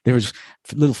 there was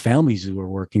little families who were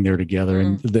working there together,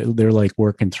 and they're like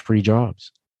working 3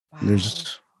 jobs. Wow.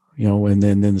 There's, and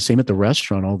then the same at the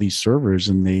restaurant, all these servers,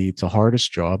 and it's the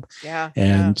hardest job. Yeah.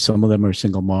 And some of them are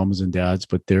single moms and dads,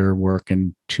 but they're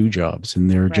working 2 jobs and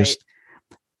they're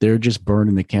just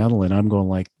burning the candle. And I'm going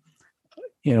like,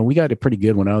 we got it pretty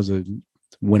good when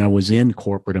I was in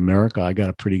corporate America. I got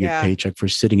a pretty good paycheck for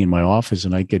sitting in my office,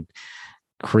 and I could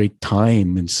create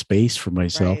time and space for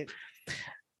myself. Right.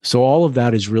 So all of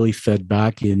that is really fed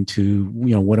back into,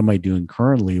 what am I doing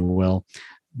currently? Well,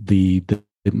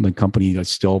 my company is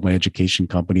still, my education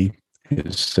company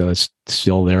is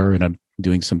still there, and I'm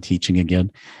doing some teaching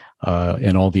again,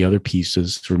 and all the other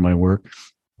pieces through my work.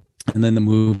 And then the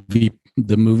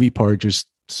movie part, just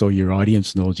so your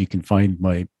audience knows, you can find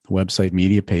my website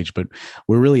media page, but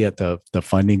we're really at the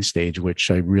funding stage, which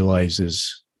I realize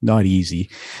is not easy.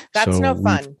 That's no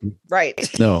fun. Right.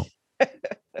 No.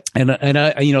 And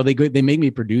I, they make me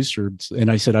a producer,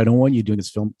 and I said, I don't want you doing this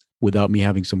film without me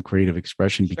having some creative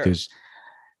expression, because,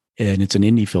 and it's an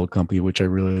indie film company, which I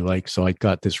really like. So I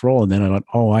got this role, and then I went,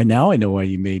 I know why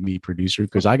you made me producer,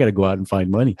 because I got to go out and find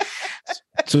money.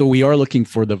 So we are looking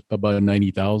for about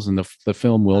 90,000. The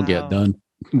film will get done.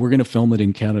 We're going to film it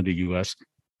in Canada, US,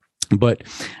 but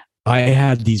I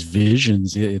had these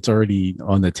visions. It's already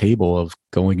on the table of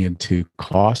going into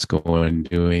Costco and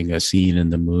doing a scene in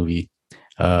the movie.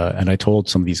 And I told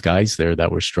some of these guys there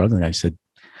that were struggling, I said,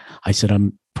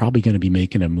 I'm probably going to be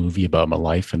making a movie about my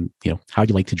life, and how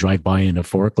do you like to drive by in a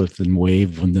forklift and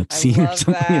wave when the scene or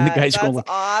something? That. And the guys That's are going,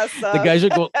 awesome.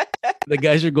 the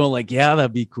guys are going like, yeah,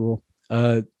 that'd be cool.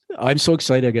 I'm so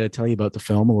excited. I got to tell you about the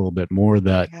film a little bit more.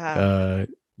 That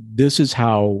this is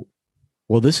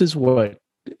what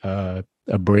a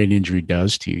brain injury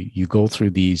does to you. You go through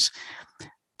these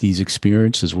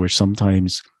experiences where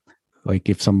sometimes, like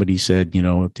if somebody said,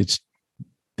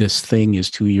 this thing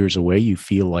is 2 years away, you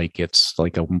feel like it's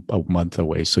like a month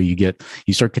away. So you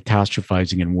start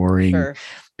catastrophizing and worrying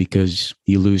because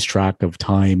you lose track of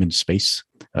time and space.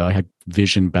 I had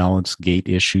vision, balance, gait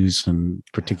issues, and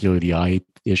particularly the eye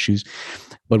issues.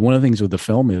 But one of the things with the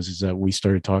film is that we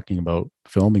started talking about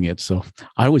filming it. So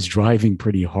I was driving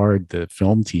pretty hard, the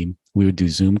film team. We would do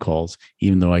Zoom calls,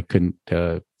 even though I couldn't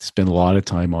spend a lot of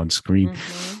time on screen.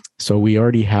 Mm-hmm. So we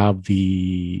already have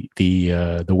the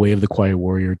Way of the Quiet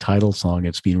Warrior title song.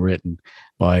 It's been written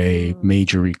by a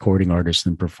major recording artist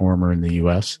and performer in the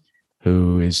US,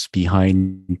 who is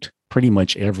behind pretty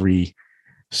much every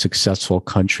successful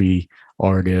country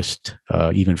artist,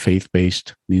 even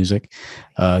faith-based music.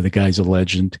 The guy's a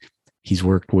legend. He's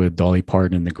worked with Dolly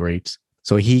Parton and the greats.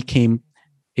 So he came,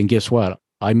 and guess what?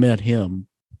 I met him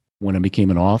when I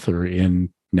became an author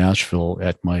in Nashville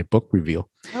at my book reveal.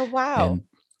 Oh, wow.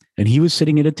 And he was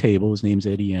sitting at a table. His name's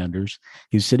Eddie Anders.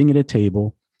 He was sitting at a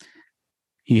table.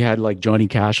 He had like Johnny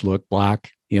Cash look,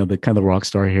 black, the kind of rock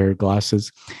star hair,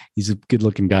 glasses. He's a good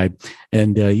looking guy.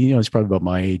 And, he's probably about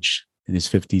my age, in his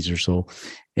 50s or so.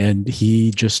 And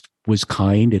he just was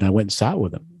kind. And I went and sat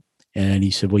with him. And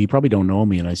he said, well, you probably don't know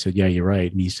me. And I said, yeah, you're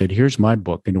right. And he said, here's my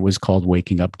book. And it was called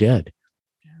Waking Up Dead.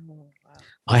 Oh, wow.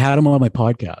 I had him on my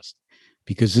podcast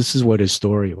because this is what his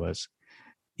story was.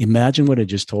 Imagine what I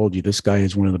just told you. This guy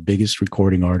is one of the biggest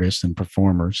recording artists and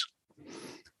performers.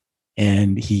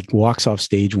 And he walks off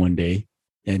stage one day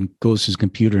and goes to his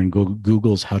computer and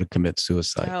Googles how to commit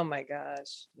suicide. Oh my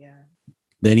gosh. Yeah.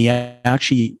 Then he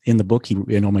actually, in the book,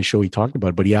 on my show, he talked about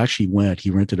it, but he actually went,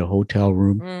 he rented a hotel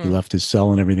room. He left his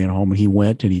cell and everything at home, and he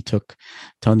went and he took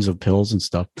tons of pills and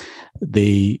stuff.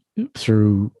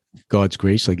 Through God's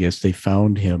grace, I guess, they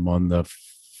found him on the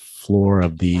floor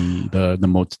of the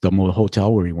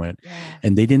hotel where he went. Yeah.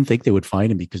 And they didn't think they would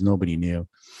find him because nobody knew.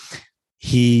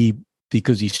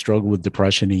 Because he struggled with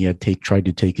depression, he had tried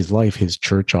to take his life. His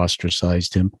church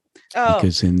ostracized him. Oh.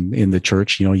 Because in the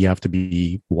church, you have to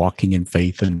be walking in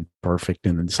faith and perfect.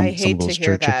 And some of those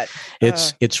churches,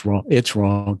 it's wrong. It's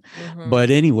wrong. Mm-hmm. But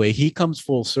anyway, he comes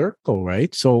full circle,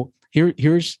 right? So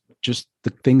here's just the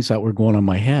things that were going on in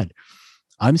my head.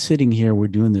 I'm sitting here, we're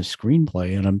doing this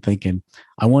screenplay, and I'm thinking,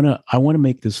 I want to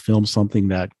make this film something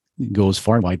that goes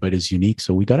far and wide, but is unique.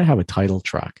 So we got to have a title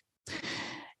track.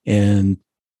 And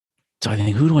so I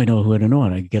think, who do I know? And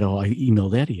I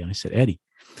emailed Eddie, and I said, Eddie,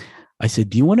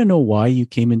 do you want to know why you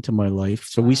came into my life?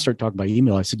 So we start talking by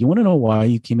email. I said, you want to know why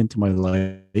you came into my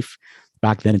life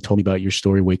back then and told me about your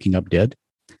story, Waking Up Dead?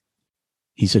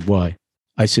 He said, why?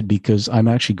 I said, because I'm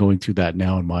actually going through that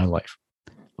now in my life.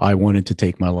 I wanted to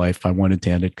take my life. I wanted to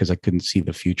end it because I couldn't see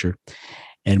the future.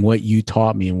 And what you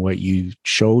taught me and what you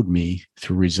showed me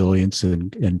through resilience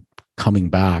and coming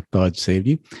back, God saved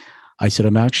you. I said,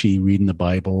 I'm actually reading the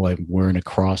Bible. I'm wearing a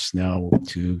cross now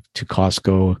to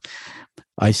Costco.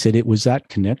 I said, it was that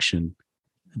connection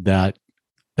that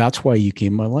That's why you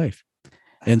came in my life.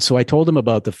 And so I told him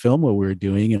about the film, what we were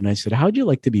doing. And I said, how'd you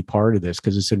like to be part of this?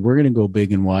 Because I said, we're going to go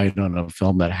big and wide on a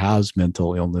film that has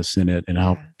mental illness in it. And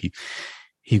how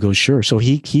he goes, sure. So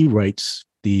he writes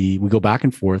we go back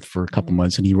and forth for a couple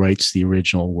months, and he writes the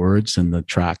original words and the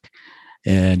track.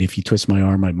 And if you twist my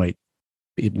arm, I might,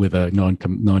 with a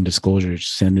non-disclosure,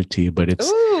 send it to you. But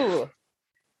it's,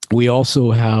 we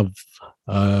also have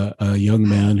a young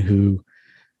man who,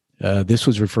 this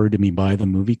was referred to me by the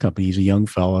movie company. He's a young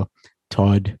fella.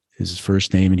 Todd is his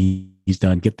first name, and he's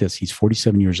done, get this, he's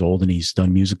 47 years old, and he's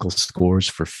done musical scores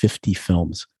for 50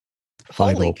 films.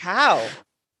 Holy cow.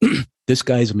 This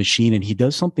guy's a machine, and he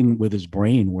does something with his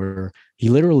brain where he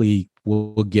literally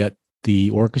will get the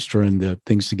orchestra and the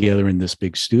things together in this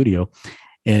big studio.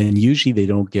 And usually they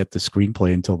don't get the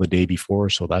screenplay until the day before.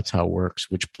 So that's how it works,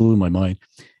 which blew my mind.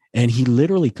 And he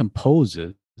literally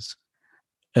composes.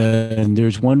 And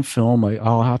there's one film,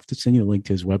 I'll have to send you a link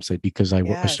to his website, because I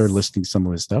started listing some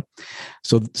of his stuff.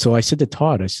 So I said to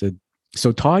Todd,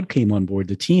 so Todd came on board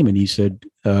the team, and he said,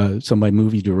 so my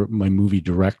movie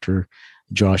director,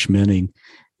 Josh Menning,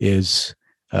 is,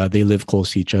 they live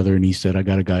close to each other. And he said, I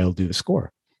got a guy who'll do the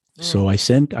score. So I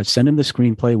sent him the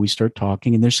screenplay. We start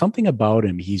talking, and there's something about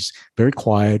him. He's very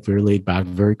quiet, very laid back,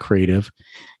 very creative,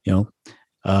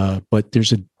 but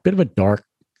there's a bit of a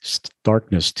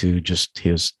darkness to just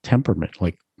his temperament.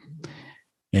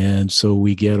 And so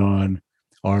we get on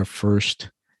our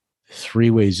first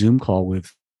 3-way Zoom call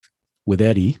with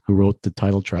Eddie, who wrote the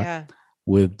title track,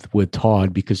 with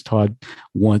Todd, because Todd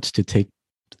wants to take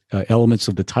elements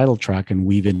of the title track and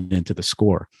weave it into the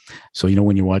score. So,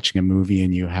 when you're watching a movie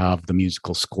and you have the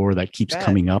musical score that keeps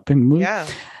coming up in movie,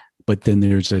 but then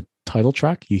there's a title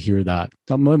track, you hear that,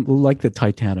 like the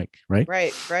Titanic, right?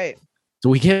 Right. So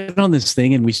we get on this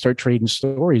thing and we start trading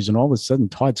stories, and all of a sudden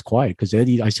Todd's quiet, because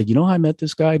Eddie, I said, how I met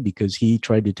this guy? Because he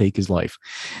tried to take his life,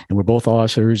 and we're both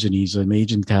authors, and he's an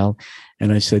amazing talent.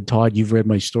 And I said, Todd, you've read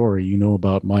my story. You know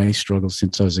about my struggle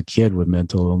since I was a kid with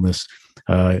mental illness.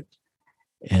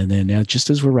 And then now, just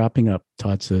as we're wrapping up,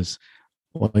 Todd says,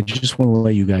 well, I just want to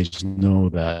let you guys know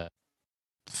that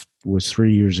it was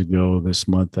 3 years ago this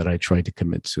month that I tried to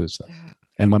commit suicide.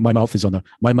 And my mouth is on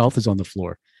the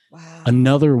floor. Wow.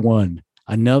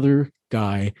 Another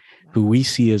guy who we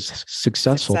see as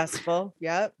successful.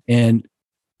 Yep. And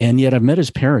yet I've met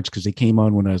his parents, because they came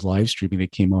on when I was live streaming. They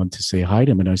came on to say hi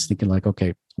to him. And I was thinking,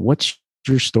 okay, what's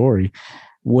your story?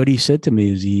 What he said to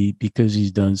me is because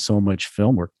he's done so much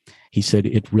film work, he said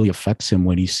it really affects him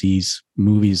when he sees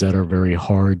movies that are very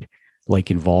hard,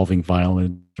 like involving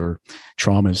violence or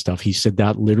trauma and stuff. He said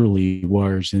that literally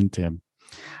wires into him.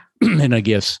 And I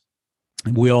guess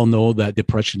we all know that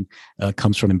depression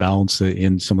comes from imbalance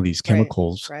in some of these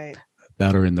chemicals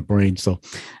that are in the brain. So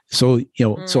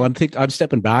I'm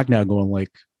stepping back now, going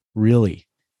really,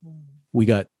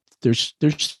 there's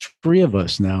 3 of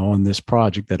us now on this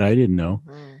project that I didn't know.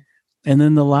 And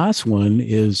then the last one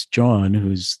is John,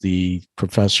 who's the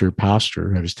professor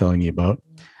pastor I was telling you about.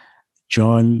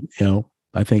 John,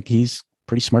 I think he's a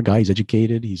pretty smart guy. He's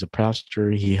educated. He's a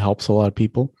pastor. He helps a lot of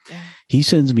people. He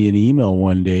sends me an email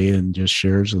one day and just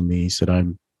shares with me. He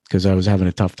said, because I was having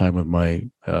a tough time with my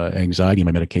anxiety,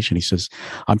 my medication. He says,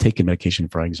 I'm taking medication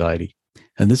for anxiety.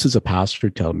 And this is a pastor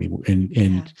telling me,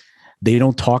 and they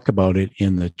don't talk about it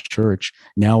in the church.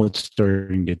 Now it's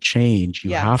starting to change.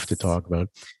 You have to talk about it.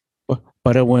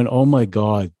 But I went, oh my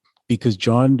God, because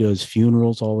John does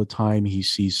funerals all the time. He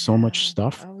sees so much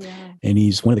stuff, and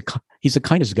he's he's the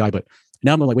kindest guy. But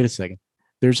now I'm like, wait a second.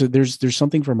 There's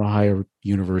something from a higher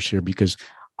universe here, because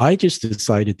I just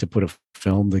decided to put a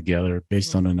film together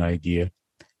based on an idea,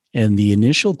 and the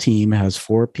initial team has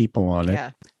 4 people on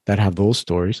it that have those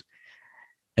stories.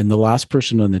 And the last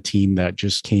person on the team that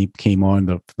just came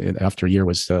on after a year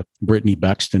was Brittany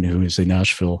Bexton, who is a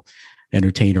Nashville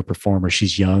entertainer, performer.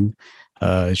 She's young.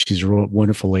 She's a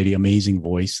wonderful lady, amazing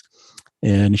voice.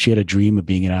 And she had a dream of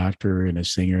being an actor and a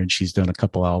singer, and she's done a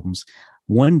couple albums.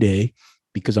 One day,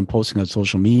 because I'm posting on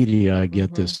social media, I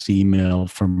get this email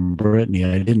from Brittany.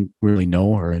 I didn't really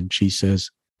know her. And she says,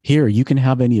 here, you can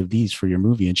have any of these for your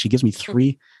movie. And she gives me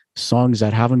 3 songs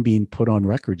that haven't been put on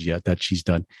records yet that she's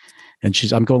done. And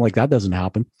I'm going that doesn't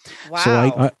happen. Wow.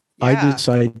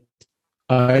 So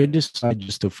I decide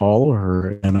just to follow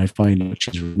her, and I find out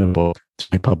she's written a book to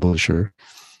my publisher,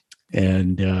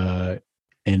 and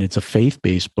it's a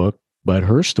faith-based book, but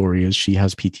her story is she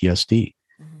has PTSD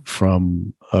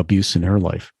from abuse in her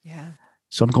life.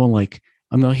 So I'm going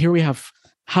here we have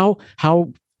how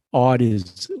odd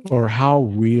is, or how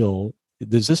real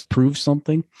does this prove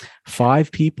something?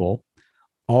 5 people,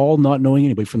 all not knowing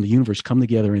anybody from the universe, come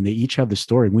together, and they each have the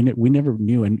story. We never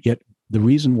knew, and yet the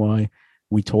reason why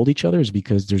we told each other is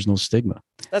because there's no stigma.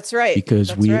 That's right.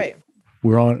 Because we're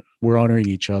honoring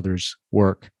each other's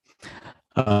work.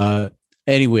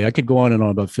 Anyway, I could go on and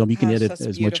on about film. You can edit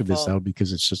as much of this out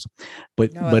because it's just,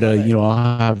 but I'll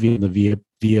have you on the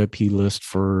VIP list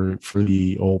for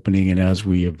the opening, and as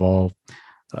we evolve,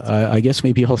 I guess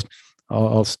maybe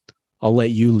I'll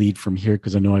let you lead from here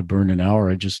because I know I burned an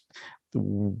hour.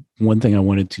 One thing I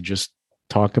wanted to just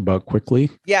talk about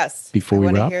quickly. Yes, before we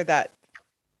wrap. I want to hear that.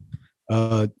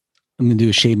 I'm going to do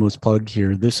a shameless plug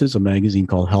here. This is a magazine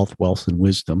called Health, Wealth, and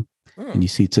Wisdom. And you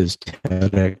see it says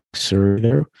TEDx Surrey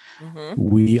there.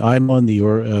 I'm on the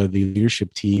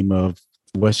leadership team of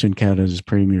Western Canada's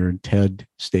premier TED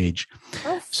stage.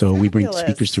 So we bring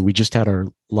speakers through. We just had our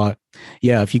lot.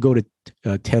 Yeah, if you go to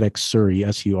TEDx Surrey,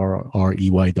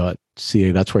 SURREY.ca,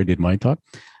 that's where I did my talk.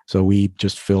 So we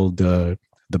just filled the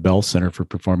Bell Center for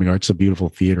Performing Arts, a beautiful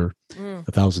theater,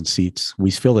 1,000 seats. We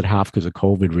filled it half because of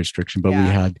COVID restriction, but we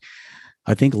had,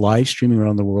 I think, live streaming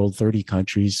around the world, 30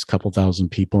 countries, a couple thousand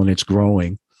people, and it's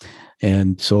growing.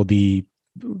 And so the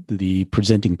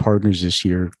presenting partners this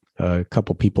year, a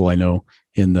couple people I know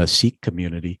in the Sikh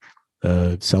community,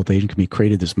 South Asian community,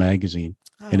 created this magazine.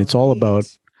 And it's all about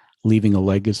leaving a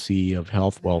legacy of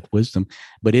health, wealth, wisdom.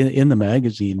 But in the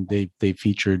magazine, they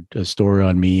featured a story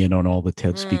on me and on all the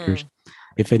TED speakers.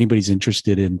 If anybody's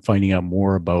interested in finding out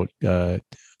more about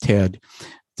TED,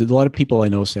 a lot of people I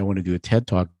know say, I want to do a TED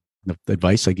Talk. The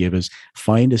advice I give is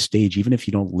find a stage, even if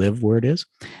you don't live where it is,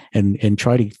 and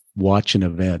try to watch an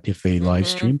event if they live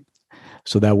stream,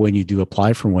 so that when you do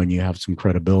apply for one, you have some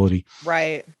credibility.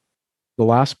 Right. The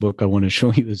last book I want to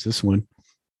show you is this one.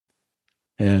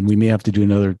 And we may have to do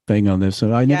another thing on this.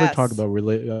 And I never talk about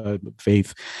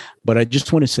faith, but I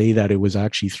just want to say that it was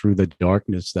actually through the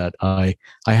darkness that I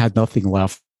had nothing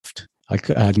left. I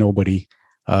had nobody,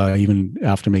 even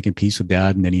after making peace with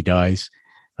Dad, and then he dies.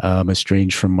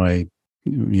 Estranged from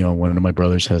one of my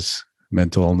brothers has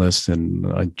mental illness, and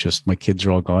my kids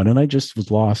are all gone, and I just was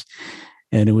lost.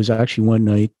 And it was actually one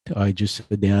night I just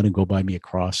sat down and go buy me a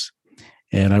cross,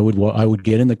 and I would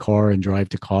get in the car and drive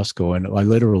to Costco, and I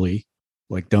literally,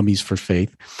 like dummies for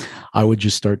faith, I would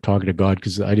just start talking to God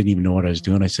because I didn't even know what I was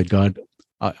doing. I said, God,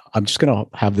 I'm just going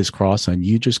to have this cross on.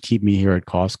 You just keep me here at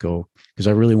Costco because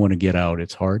I really want to get out.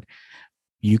 It's hard.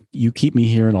 You keep me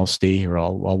here and I'll stay here.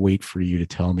 I'll wait for you to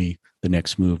tell me the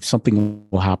next move. Something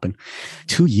will happen.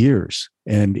 2 years.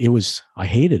 And I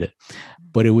hated it,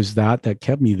 but it was that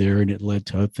kept me there, and it led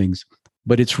to other things.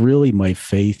 But it's really my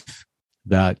faith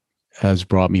that has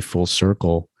brought me full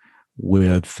circle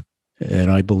with, and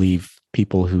I believe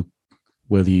people who,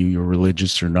 whether you're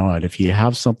religious or not, if you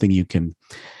have something you can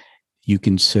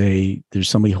say, there's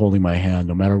somebody holding my hand,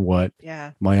 no matter what.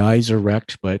 Yeah. My eyes are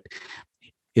wrecked, but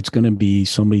it's going to be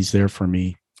somebody's there for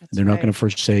me. They're not going to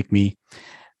forsake me.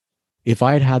 If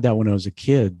I had that when I was a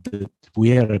kid, we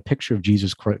had a picture of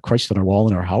Jesus Christ on our wall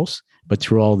in our house, but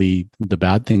through all the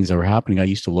bad things that were happening, I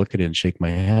used to look at it and shake my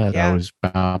head. I was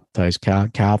baptized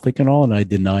Catholic and all, and I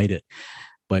denied it.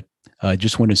 But I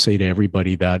just want to say to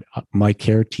everybody that my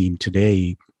care team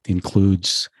today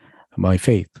includes my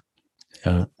faith.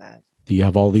 You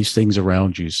have all these things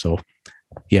around you. So,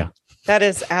 yeah. That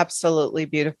is absolutely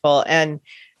beautiful. And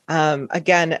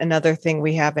again, another thing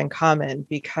we have in common,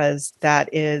 because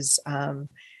that is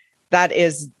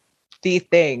the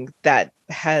thing that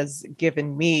has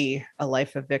given me a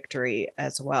life of victory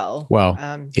as well.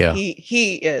 Wow.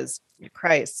 He is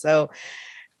Christ. So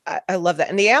I love that.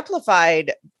 And the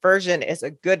amplified version is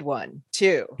a good one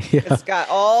too. Yeah. It's got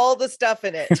all the stuff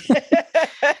in it.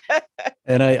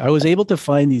 And I was able to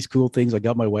find these cool things. I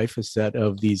got my wife a set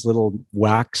of these little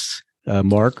wax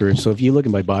markers. So if you look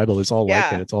at my Bible, it's all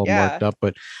like it. It's all marked up.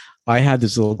 But I had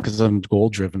this little, because I'm goal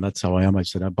driven. That's how I am. I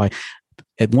said,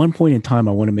 at one point in time,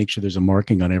 I want to make sure there's a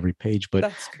marking on every page.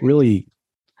 But really,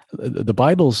 the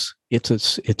Bible's, it's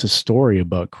a story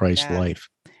about Christ's life.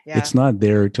 Yeah. It's not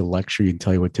there to lecture you and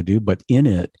tell you what to do, but in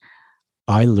it,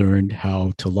 I learned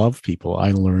how to love people.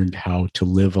 I learned how to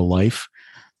live a life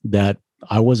that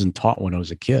I wasn't taught when I was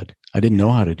a kid. I didn't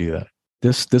know how to do that.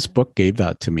 This book gave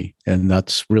that to me, and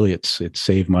that's really it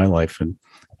saved my life, and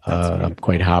I'm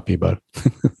quite happy about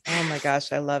it. Oh my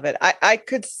gosh, I love it. I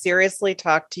could seriously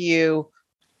talk to you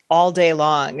all day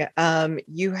long.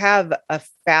 You have a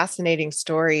fascinating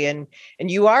story, and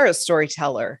you are a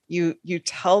storyteller. You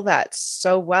tell that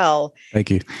so well.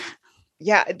 Thank you.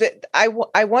 Yeah, I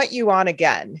want you on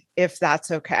again, if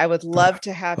that's okay. I would love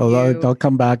to have you. I'll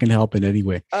come back and help in any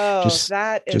way. Oh, just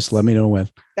let me know when.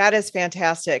 That is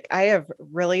fantastic. I have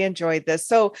really enjoyed this.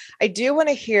 So I do want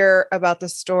to hear about the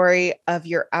story of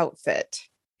your outfit.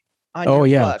 on Oh your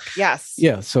yeah. book. Yes.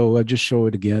 Yeah. So I just show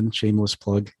it again. Shameless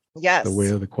plug. Yes. The Way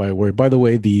of the Quiet Warrior. By the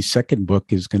way, the second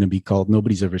book is going to be called,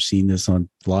 nobody's ever seen this on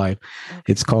live. Okay.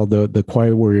 It's called the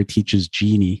Quiet Warrior Teaches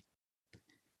Jeannie.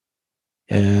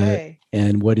 Okay.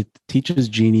 And what it teaches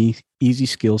Jeannie, easy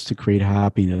skills to create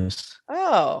happiness.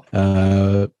 Oh.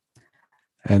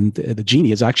 And the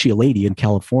Jeannie is actually a lady in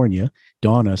California,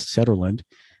 Donna Setterland,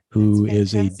 who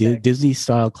is a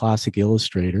Disney-style classic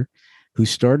illustrator who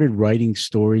started writing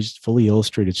stories, fully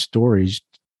illustrated stories,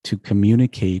 to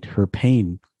communicate her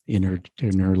pain in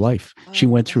her life. She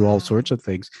went through all sorts of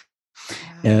things. Wow.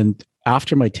 And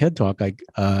after my TED Talk,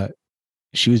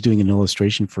 she was doing an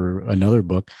illustration for another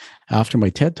book. After my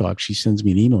TED Talk, she sends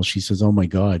me an email. She says, "Oh my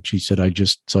God," she said, "I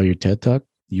just saw your TED Talk.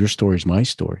 Your story is my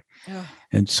story." Oh.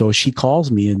 And so she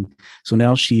calls me, and so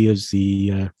now she is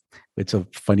it's a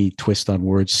funny twist on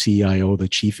words, CIO, the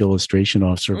Chief Illustration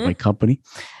Officer of my company.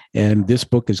 And this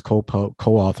book is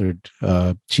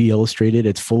co-authored. She illustrated,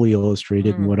 it's fully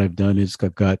illustrated. And what I've done is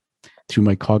I've got, through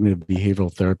my cognitive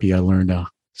behavioral therapy, I learned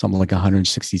something like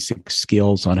 166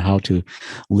 skills on how to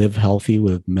live healthy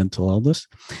with mental illness.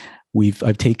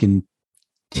 I've taken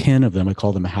 10 of them. I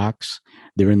call them hacks.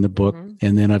 They're in the book.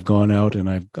 And then I've gone out and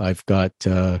I've got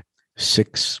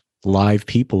 6 live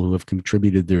people who have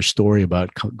contributed their story about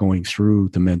going through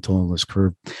the mental illness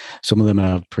curve. Some of them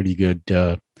have pretty good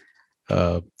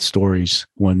stories.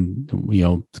 One,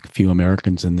 a few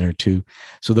Americans in there too.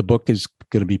 So the book is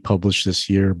going to be published this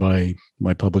year by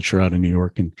my publisher out of New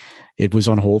York, and it was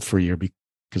on hold for a year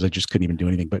because I just couldn't even do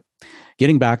anything. But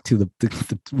getting back to the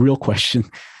real question,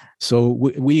 so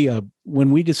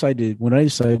when I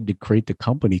decided to create the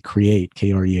company, Create,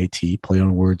 KREAT, play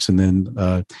on words, and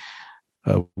then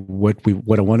what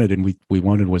I wanted, and we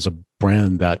wanted, was a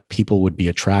brand that people would be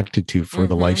attracted to for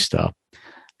the lifestyle,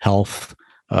 health,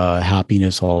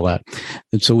 happiness, all that.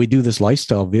 And so we do this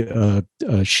lifestyle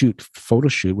photo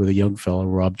shoot with a young fellow,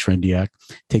 Rob Trendiak,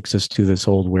 takes us to this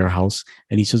old warehouse,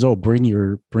 and he says, "Oh, bring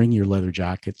your leather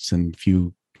jackets and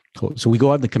few clothes." So we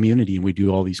go out in the community and we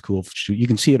do all these cool shoot. You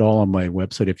can see it all on my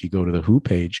website if you go to the Who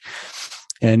page.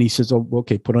 And he says, "Oh,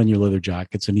 okay, put on your leather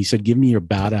jackets." And he said, "Give me your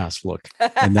badass look."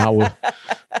 And that was,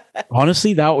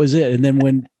 honestly, that was it. And then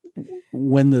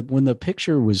when the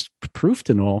picture was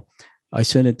proofed and all, I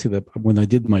sent it when I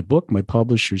did my book, my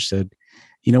publisher said,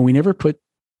 "We never put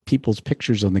people's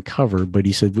pictures on the cover," but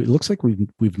he said, "It looks like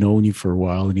we've known you for a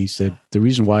while." And he said, "The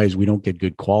reason why is we don't get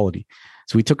good quality."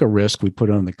 So we took a risk. We put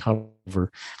it on the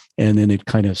cover, and then it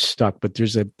kind of stuck. But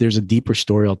there's a deeper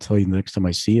story I'll tell you the next time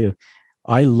I see you.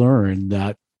 I learned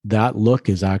that look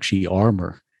is actually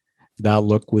armor. That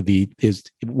look was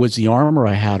the armor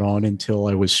I had on until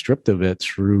I was stripped of it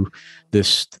through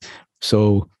this.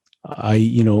 So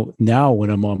now when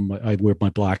I wear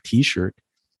my black T-shirt,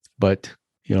 but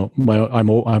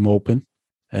I'm open,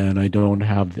 and I don't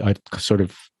have,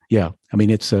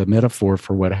 it's a metaphor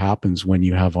for what happens when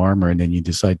you have armor and then you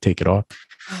decide to take it off.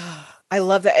 I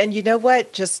love that. And you know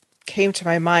what just came to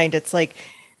my mind? It's like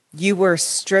you were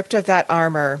stripped of that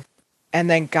armor, and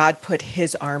then God put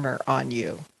his armor on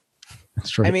you.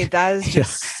 That's right. I mean, that is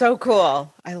just so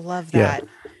cool. I love that. Yeah.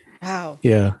 Wow.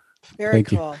 Yeah. Very Thank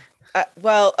cool.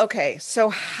 Well, okay. So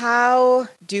how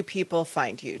do people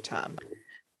find you, Tom?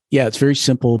 Yeah, it's very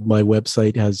simple. My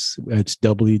website it's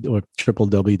www.create.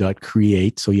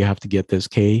 So you have to get this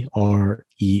KREAT,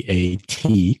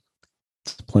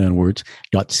 play on words,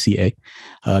 .ca.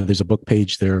 There's a book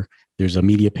page there. There's a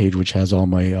media page which has all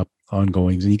my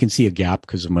ongoings, and you can see a gap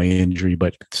because of my injury,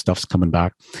 but stuff's coming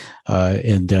back.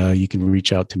 And you can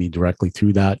reach out to me directly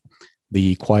through that.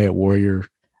 The Quiet Warrior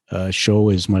show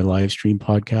is my live stream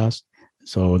podcast.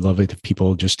 So I'd love it if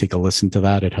people just take a listen to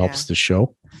that. It helps the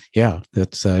show. Yeah,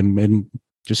 that's and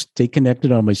just stay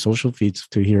connected on my social feeds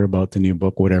to hear about the new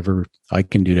book, whatever I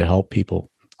can do to help people.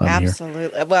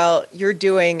 Absolutely. Here. Well, you're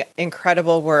doing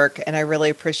incredible work, and I really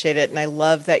appreciate it. And I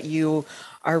love that you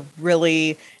are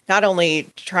really not only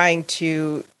trying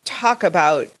to talk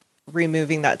about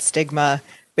removing that stigma,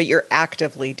 but you're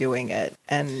actively doing it.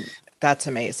 And that's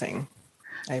amazing.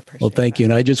 I appreciate it. Well, thank you.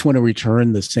 And I just want to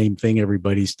return the same thing,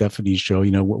 everybody, Stephanie's show.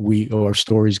 Our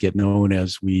stories get known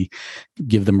as we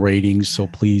give them ratings. So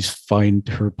please find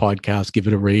her podcast, give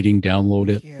it a rating, download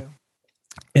it. Thank you.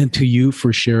 And to you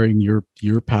for sharing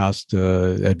your past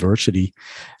adversity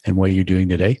and what you're doing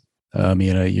today.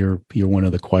 You're one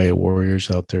of the quiet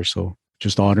warriors out there. So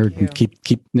just honored and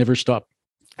keep never stop.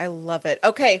 I love it.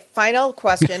 Okay, final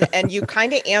question. And you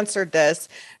kind of answered this,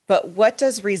 but what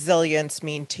does resilience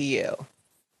mean to you?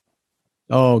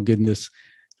 Oh, goodness.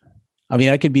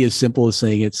 I could be as simple as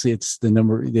saying it's the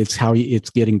number, it's how it's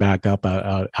getting back up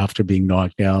after being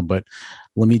knocked down. But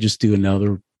let me just do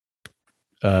another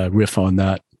riff on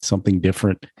that, something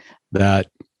different. That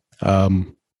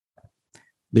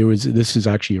this is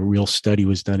actually a real study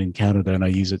was done in Canada, and I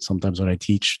use it sometimes when I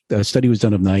teach. A study was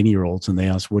done of 90-year-olds, and they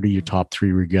asked, what are your top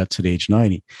 3 regrets at age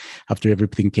 90? After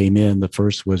everything came in, the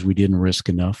first was we didn't risk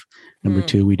enough. Number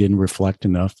 2, we didn't reflect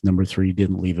enough. Number 3,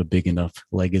 didn't leave a big enough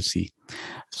legacy.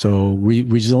 So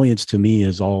resilience to me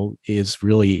is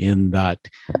really in that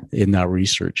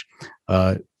research.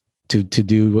 To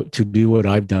do what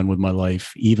I've done with my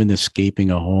life, even escaping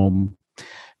a home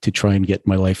to try and get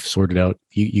my life sorted out,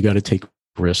 you got to take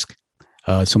risk.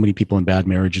 So many people in bad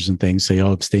marriages and things say,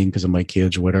 oh, I'm staying because of my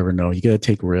kids or whatever. No, you got to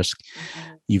take risk.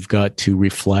 You've got to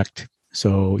reflect.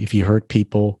 So if you hurt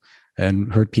people,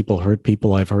 and hurt people,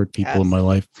 I've hurt people in my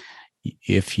life.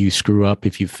 If you screw up,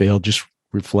 if you fail, just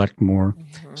reflect more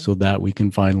so that we can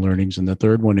find learnings. And the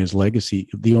third one is legacy.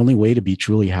 The only way to be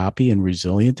truly happy and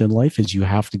resilient in life is you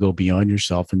have to go beyond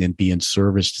yourself and then be in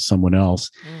service to someone else.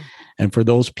 And for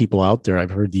those people out there, I've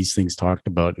heard these things talked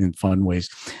about in fun ways.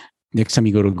 Next time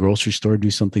you go to a grocery store, do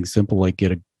something simple like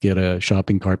get a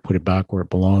shopping cart, put it back where it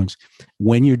belongs.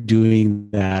 When you're doing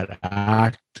that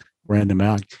random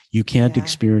act, you can't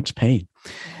experience pain.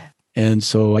 And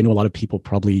so I know a lot of people,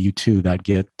 probably you too, that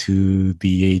get to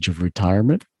the age of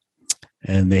retirement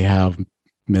and they have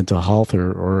mental health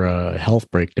or health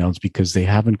breakdowns because they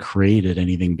haven't created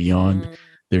anything beyond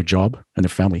their job and their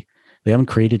family. They haven't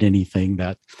created anything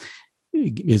that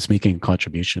is making a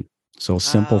contribution. So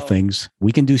simple things.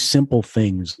 We can do simple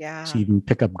things. So even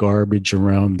pick up garbage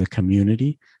around the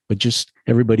community, but just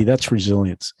everybody, that's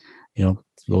resilience.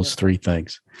 Those 3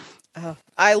 things. Oh,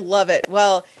 I love it.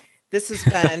 Well, this has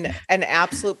been an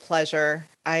absolute pleasure.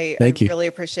 I really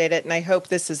appreciate it. And I hope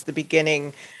this is the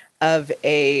beginning of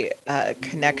a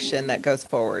connection that goes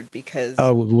forward because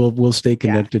we'll stay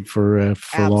connected for a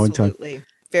long time. Absolutely.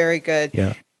 Very good.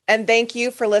 Yeah. And thank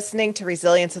you for listening to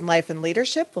Resilience in Life and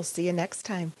Leadership. We'll see you next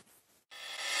time.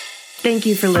 Thank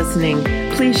you for listening.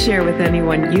 Please share with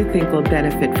anyone you think will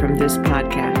benefit from this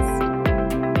podcast.